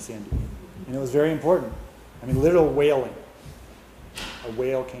 haven't you, Sandy? And it was very important. I mean, literal wailing. A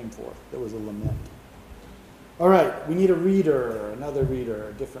wail came forth. There was a lament. All right, we need a reader, another reader,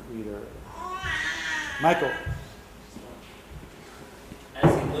 a different reader. Michael.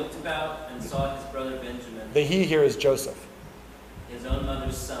 As he looked about and saw his brother Benjamin, The he here is Joseph. his own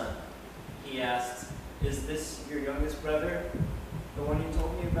mother's son, he asked, "Is Is this your youngest brother, the one you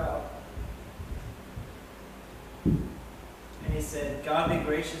told me about? And he said, God be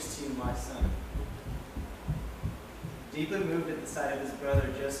gracious to you, my son. Deeply moved at the sight of his brother,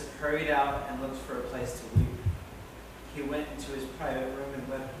 Joseph hurried out and looked for a place to weep. He went into his private room and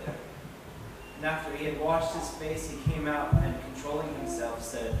wept there. And after he had washed his face, he came out and, controlling himself,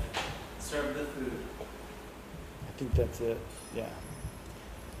 said, serve the food. I think that's it. Yeah.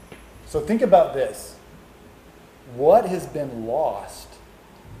 So think about this. What has been lost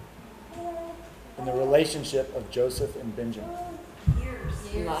in the relationship of Joseph and Benjamin?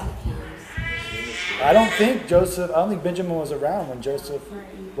 A lot of years. I don't think Benjamin was around when Joseph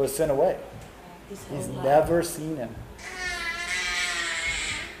was sent away. He's never seen him.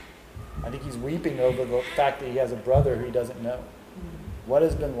 I think he's weeping over the fact that he has a brother who he doesn't know. What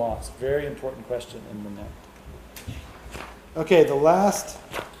has been lost? Very important question in lament. Okay, the last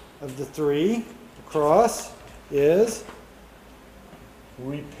of the three across is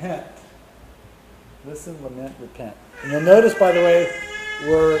repent. Listen, lament, repent. And you'll notice, by the way,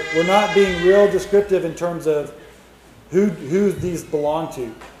 we're not being real descriptive in terms of who these belong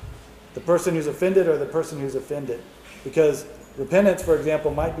to. The person who's offended or the person who's offended. Because repentance, for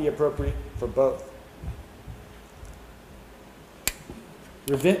example, might be appropriate for both.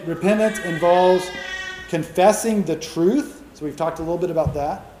 Repentance involves confessing the truth. So we've talked a little bit about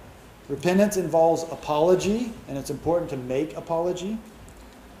that. Repentance involves apology, and it's important to make apology.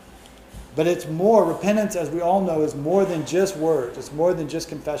 But it's more, repentance, as we all know, is more than just words. It's more than just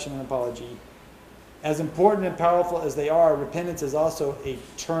confession and apology. As important and powerful as they are, repentance is also a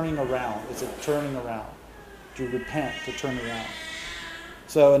turning around. It's a turning around. To repent, to turn around.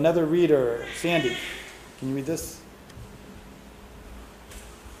 So another reader, Sandy, can you read this?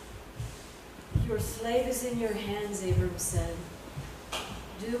 Your slave is in your hands, Abram said.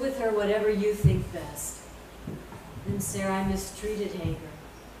 Do with her whatever you think best. Then Sarai mistreated Hagar,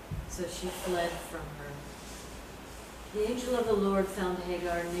 so she fled from her. The angel of the Lord found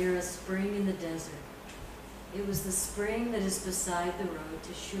Hagar near a spring in the desert. It was the spring that is beside the road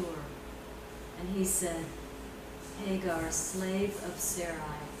to Shur. And he said, Hagar, slave of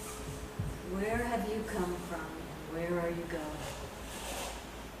Sarai, where have you come from and where are you going?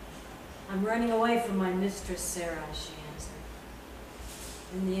 I'm running away from my mistress Sarai, she answered.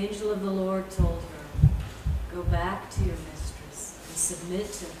 And the angel of the Lord told her, go back to your mistress and submit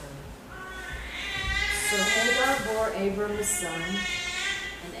to her. So Hagar bore Abram a son,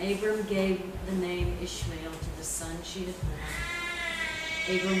 and Abram gave the name Ishmael to the son she had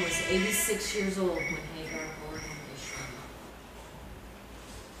born. Abram was 86 years old when Hagar bore him Ishmael.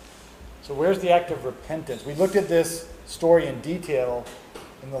 So where's the act of repentance? We looked at this story in detail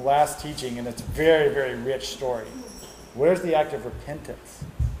in the last teaching, and it's a very, very rich story. Where's the act of repentance?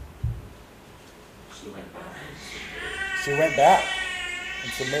 She went back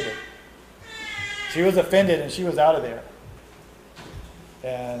and submitted. She was offended and she was out of there.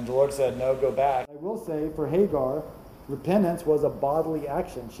 And the Lord said, no, go back. I will say for Hagar, repentance was a bodily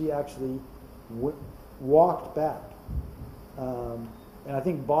action. She actually walked back. And I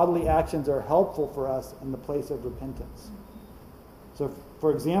think bodily actions are helpful for us in the place of repentance. So,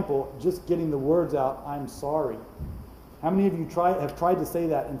 for example, just getting the words out, I'm sorry. How many of you have tried to say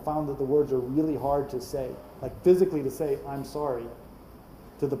that and found that the words are really hard to say? Like physically to say, I'm sorry,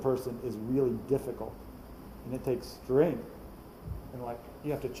 to the person is really difficult. And it takes strength. And like,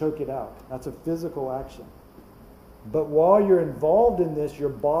 you have to choke it out. That's a physical action. But while you're involved in this, your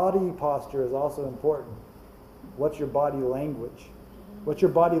body posture is also important. What's your body language? What's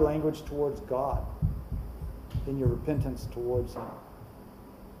your body language towards God in your repentance towards Him?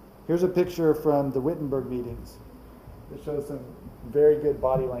 Here's a picture from the Wittenberg meetings that shows some very good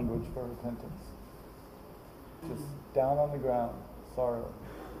body language for repentance. Just down on the ground, sorrow.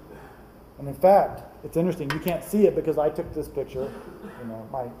 And in fact, it's interesting, you can't see it because I took this picture,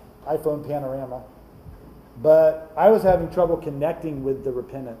 my iPhone panorama, but I was having trouble connecting with the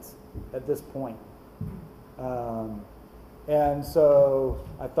repentance at this point. And so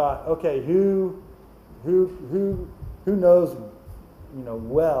I thought, okay, who knows,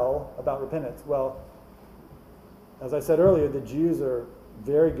 well about repentance? Well, as I said earlier, the Jews are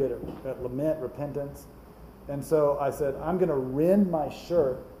very good at lament, repentance. And so I said, I'm going to rend my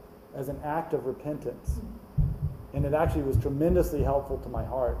shirt as an act of repentance. And it actually was tremendously helpful to my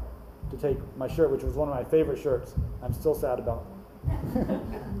heart to take my shirt, which was one of my favorite shirts. I'm still sad about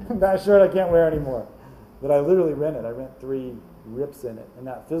that shirt I can't wear anymore. But I literally rent it. I rent 3 rips in it. And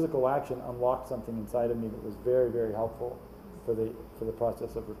that physical action unlocked something inside of me that was very, very helpful for the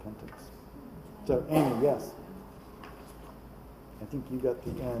process of repentance. So, Amy, yes? I think you got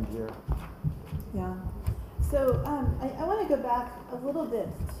the end here. Yeah. So I want to go back a little bit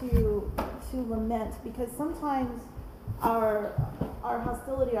to lament, because sometimes our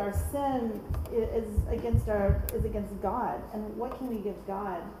hostility, our sin is against God, and what can we give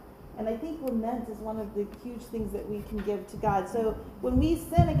God? And I think lament is one of the huge things that we can give to God. So when we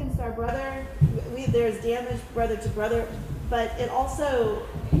sin against our brother, there's damage brother to brother, but it also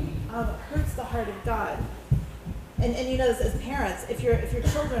hurts the heart of God. And you know this as parents, if your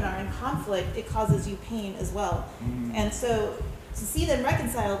children are in conflict, it causes you pain as well. Mm-hmm. And so to see them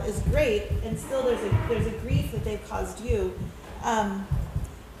reconciled is great, and still there's a grief that they've caused you.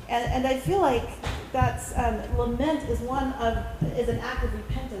 And I feel like that's lament is an act of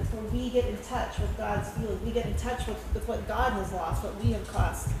repentance, where we get in touch with God's feelings, we get in touch with what God has lost, what we have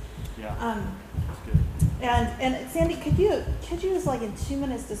cost. Yeah. That's good. And Sandy, could you just like in 2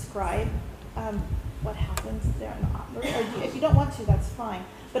 minutes describe what happens there? Or if you don't want to, that's fine.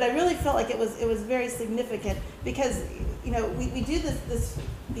 But I really felt like it was very significant, because you know we do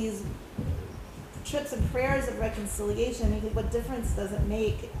these trips and prayers of reconciliation. What difference does it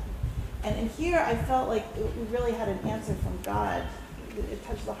make? And here I felt like we really had an answer from God. It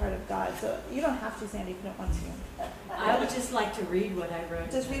touched the heart of God. So you don't have to, Sandy, if you don't want to. I would just like to read what I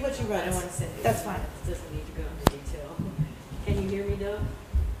wrote. Just read what you wrote. I don't want to send it. That's fine. It doesn't need to go into detail. Can you hear me, though?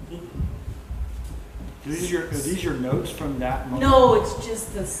 Are these your notes from that moment? No, it's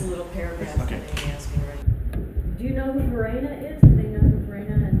just this little paragraph Okay. that they asked me right. Do you know who Verena is? Do they know who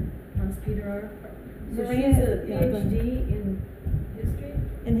Verena and Hans Peter are? So she's a PhD in history?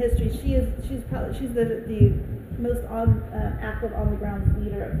 In history, she's the most active on the ground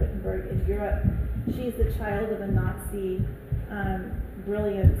leader of Wittenberg in Europe. She's the child of a Nazi,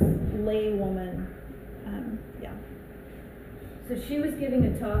 brilliant lay woman. Yeah. So she was giving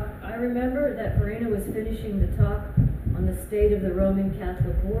a talk. I remember that Verena was finishing the talk on the state of the Roman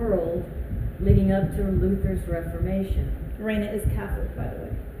Catholic world leading up to Luther's Reformation. Verena is Catholic, by the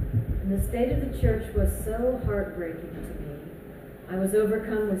way. And the state of the church was so heartbreaking to me. I was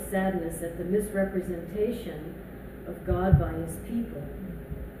overcome with sadness at the misrepresentation of God by his people.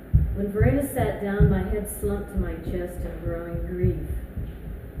 When Verena sat down, my head slumped to my chest in growing grief.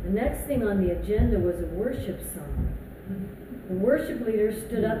 The next thing on the agenda was a worship song. The worship leader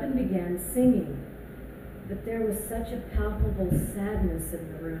stood up and began singing, but there was such a palpable sadness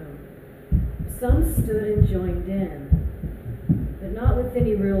in the room. Some stood and joined in, but not with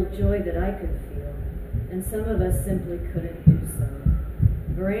any real joy that I could feel, and some of us simply couldn't do so.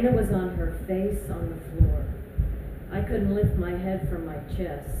 Verena was on her face on the floor. I couldn't lift my head from my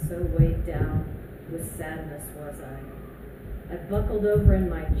chest, so weighed down with sadness was I. I buckled over in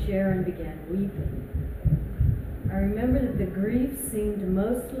my chair and began weeping. I remember that the grief seemed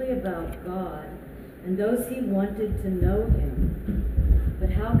mostly about God and those he wanted to know him.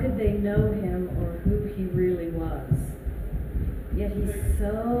 But how could they know him or who he really was? Yet he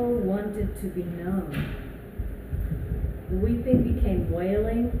so wanted to be known. The weeping became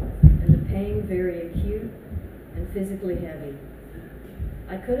wailing and the pain very acute and physically heavy.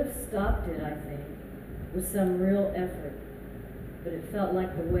 I could have stopped it, I think, with some real effort, but it felt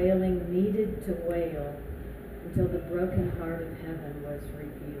like the wailing needed to wail until the broken heart of heaven was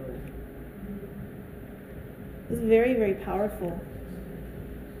revealed. It's very, very powerful.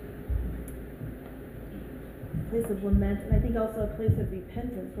 A place of lament, and I think also a place of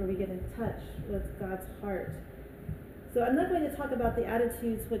repentance where we get in touch with God's heart. So I'm not going to talk about the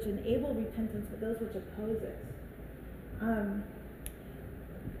attitudes which enable repentance, but those which oppose it.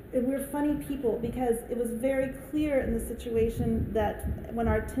 We're funny people, because it was very clear in the situation that when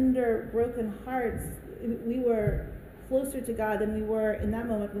our tender, broken hearts, we were closer to God than we were in that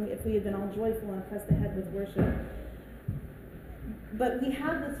moment if we had been all joyful and pressed ahead with worship. But we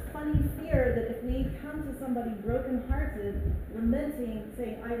have this funny fear that if we come to somebody brokenhearted, lamenting,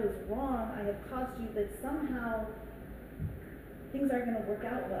 saying, I was wrong, I have cost you, that somehow things aren't going to work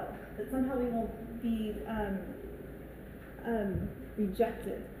out well, that somehow we won't be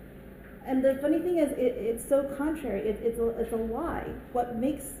rejected. And the funny thing is, it's so contrary. It's a lie. What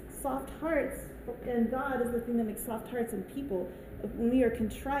makes soft hearts in God is the thing that makes soft hearts in people. When we are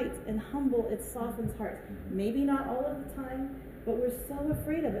contrite and humble, it softens hearts. Maybe not all of the time, but we're so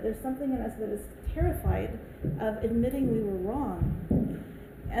afraid of it. There's something in us that is terrified of admitting we were wrong.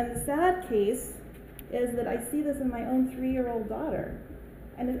 And the sad case is that I see this in my own 3-year-old daughter,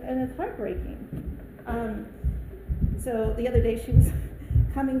 and it's heartbreaking. So the other day she was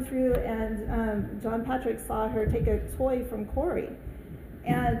coming through, and John Patrick saw her take a toy from Corey,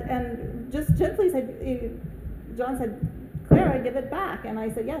 and just gently said, John said, Clara, give it back. And I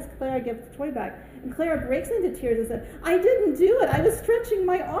said, yes, Clara, give the toy back. And Clara breaks into tears and said, I didn't do it. I was stretching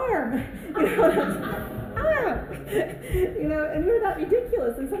my arm. And we were that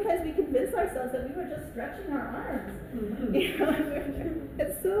ridiculous. And sometimes we convince ourselves that we were just stretching our arms.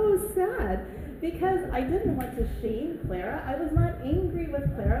 It's so sad. Because I didn't want to shame Clara. I was not angry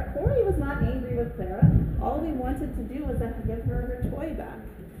with Clara. Corey was not angry with Clara. All we wanted to do was to give her toy back.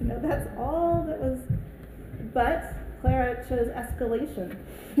 That's all that was. But Clara chose escalation.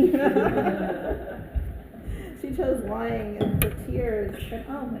 She chose lying and the tears. And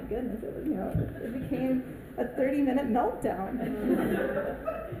oh my goodness, it became a 30-minute meltdown.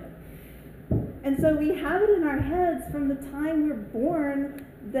 And so we have it in our heads from the time we're born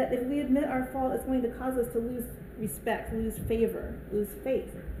that if we admit our fault, it's going to cause us to lose respect, lose favor, lose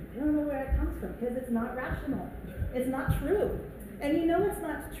faith. I don't know where it comes from because it's not rational. It's not true. And it's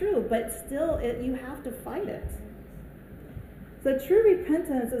not true, but still you have to fight it. So true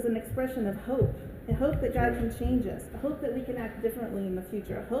repentance is an expression of hope. A hope that God can change us. A hope that we can act differently in the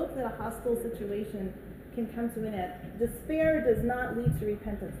future. A hope that a hostile situation can come to an end. Despair does not lead to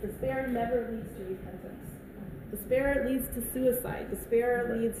repentance. Despair never leads to repentance. Despair leads to suicide.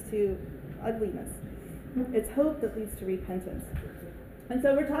 Despair leads to ugliness. It's hope that leads to repentance. And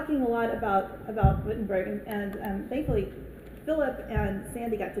so we're talking a lot about Wittenberg, and thankfully Philip and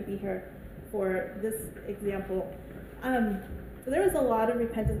Sandy got to be here for this example. There is a lot of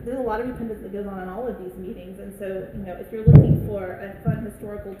repentance. There's a lot of repentance that goes on in all of these meetings, and so if you're looking for a fun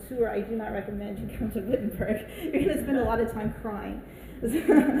historical tour, I do not recommend you come to Wittenberg. You're going to spend a lot of time crying.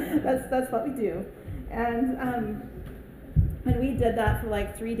 That's what we do, and we did that for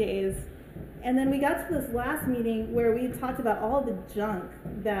like 3 days, and then we got to this last meeting where we talked about all the junk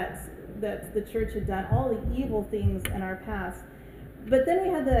that the church had done, all the evil things in our past. But then we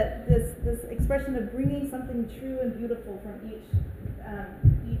had this expression of bringing something true and beautiful from each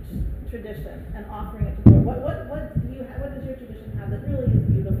tradition and offering it to the Lord. What does your tradition have that really is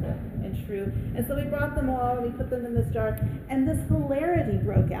beautiful and true? And so we brought them all and we put them in this jar, and this hilarity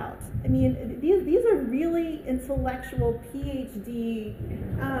broke out. I mean, these are really intellectual PhD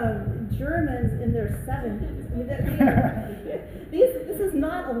Germans in their 70s. I mean, this is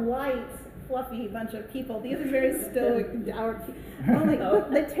not a light, fluffy bunch of people. These are very stoic, dour people. Oh my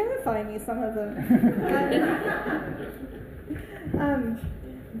God, they terrify me, some of them.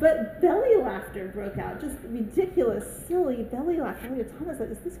 But belly laughter broke out, just ridiculous, silly belly laughter. Thomas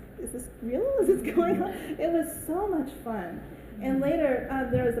said, is this real? Is this going on? It was so much fun. And later,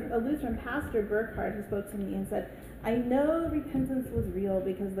 there was a Lutheran pastor, Burkhardt, who spoke to me and said, I know repentance was real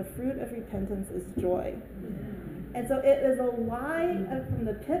because the fruit of repentance is joy. And so it is a lie from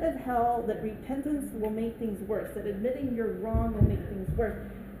the pit of hell that repentance will make things worse, that admitting you're wrong will make things worse.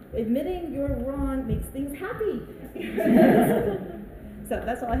 Admitting you're wrong makes things happy. So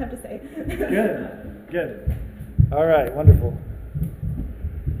that's all I have to say. Good. All right, wonderful.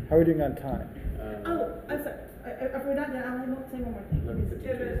 How are we doing on time? I'm sorry. If we're not done, I want to say one more thing.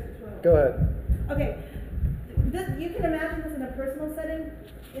 Go ahead. Okay. You can imagine this in a personal setting.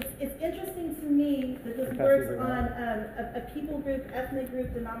 It's interesting to me that this works on a people group, ethnic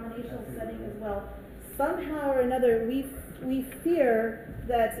group, denominational setting as well. Somehow or another, we fear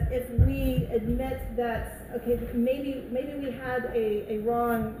that if we admit that, okay, maybe we had a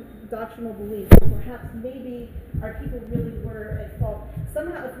wrong doctrinal belief, or perhaps maybe our people really were at fault.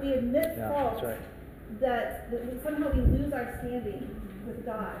 Somehow, if we admit fault, that somehow we lose our standing with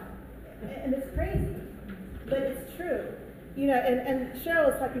God. And it's crazy, but it's true. And Cheryl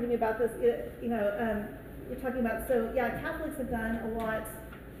was talking to me about this, we're talking about, Catholics have done a lot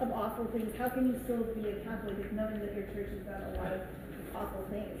of awful things. How can you still be a Catholic if knowing that your church has done a lot of awful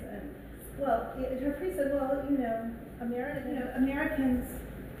things? And, her priest said, Americans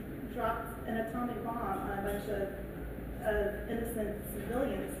dropped an atomic bomb on a bunch of innocent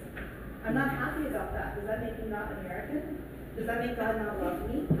civilians. I'm not happy about that. Does that make me not American? Does that make God not love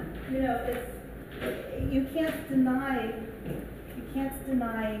me? You can't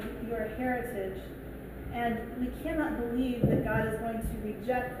deny your heritage, and we cannot believe that God is going to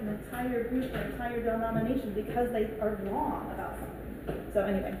reject an entire group, an entire denomination because they are wrong about something. So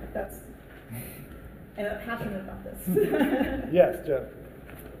anyway, I'm passionate about this. Yes, Jeff.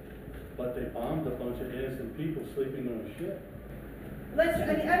 But they bombed a bunch of innocent people sleeping on a ship.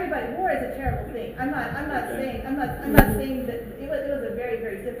 Everybody, war is a terrible thing. I'm not saying that it was a very,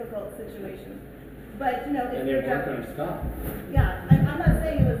 very difficult situation. But and they weren't going to stop. Yeah, I'm not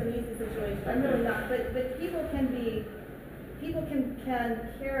saying it was an easy situation. I'm really not. But people can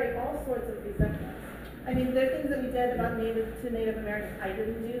carry all sorts of resentments. I mean, there are things that we did about Native Americans. I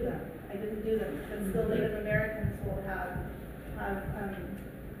didn't do them. But still, Native Americans will have have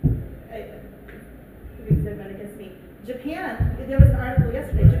resentment against me. Japan, there was an article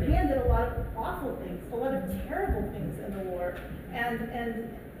yesterday, Japan did a lot of awful things, a lot of terrible things in the war.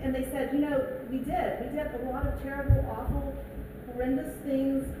 And they said, we did a lot of terrible, awful, horrendous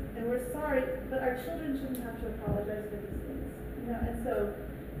things, and we're sorry, but our children shouldn't have to apologize for these things. And so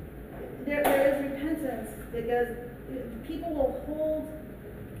there is repentance that goes, people will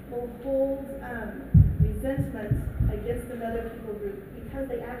hold resentment against another people group because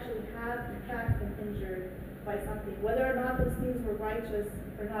they actually have in fact been injured by something. Whether or not those things were righteous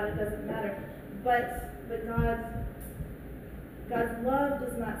or not, it doesn't matter. But God's love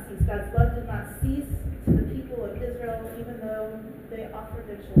does not cease. God's love did not cease to the people of Israel, even though they offered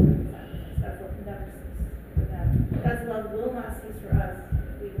their children in sacrifice. God's love never ceased for them. God's love will not cease for us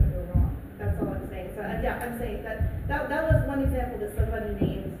if we go wrong. That's all I'm saying. So I'm saying that was one example that somebody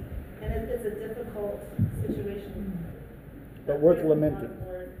named, and it's a difficult situation. But worth lamenting.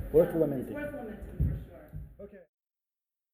 Worth lamenting.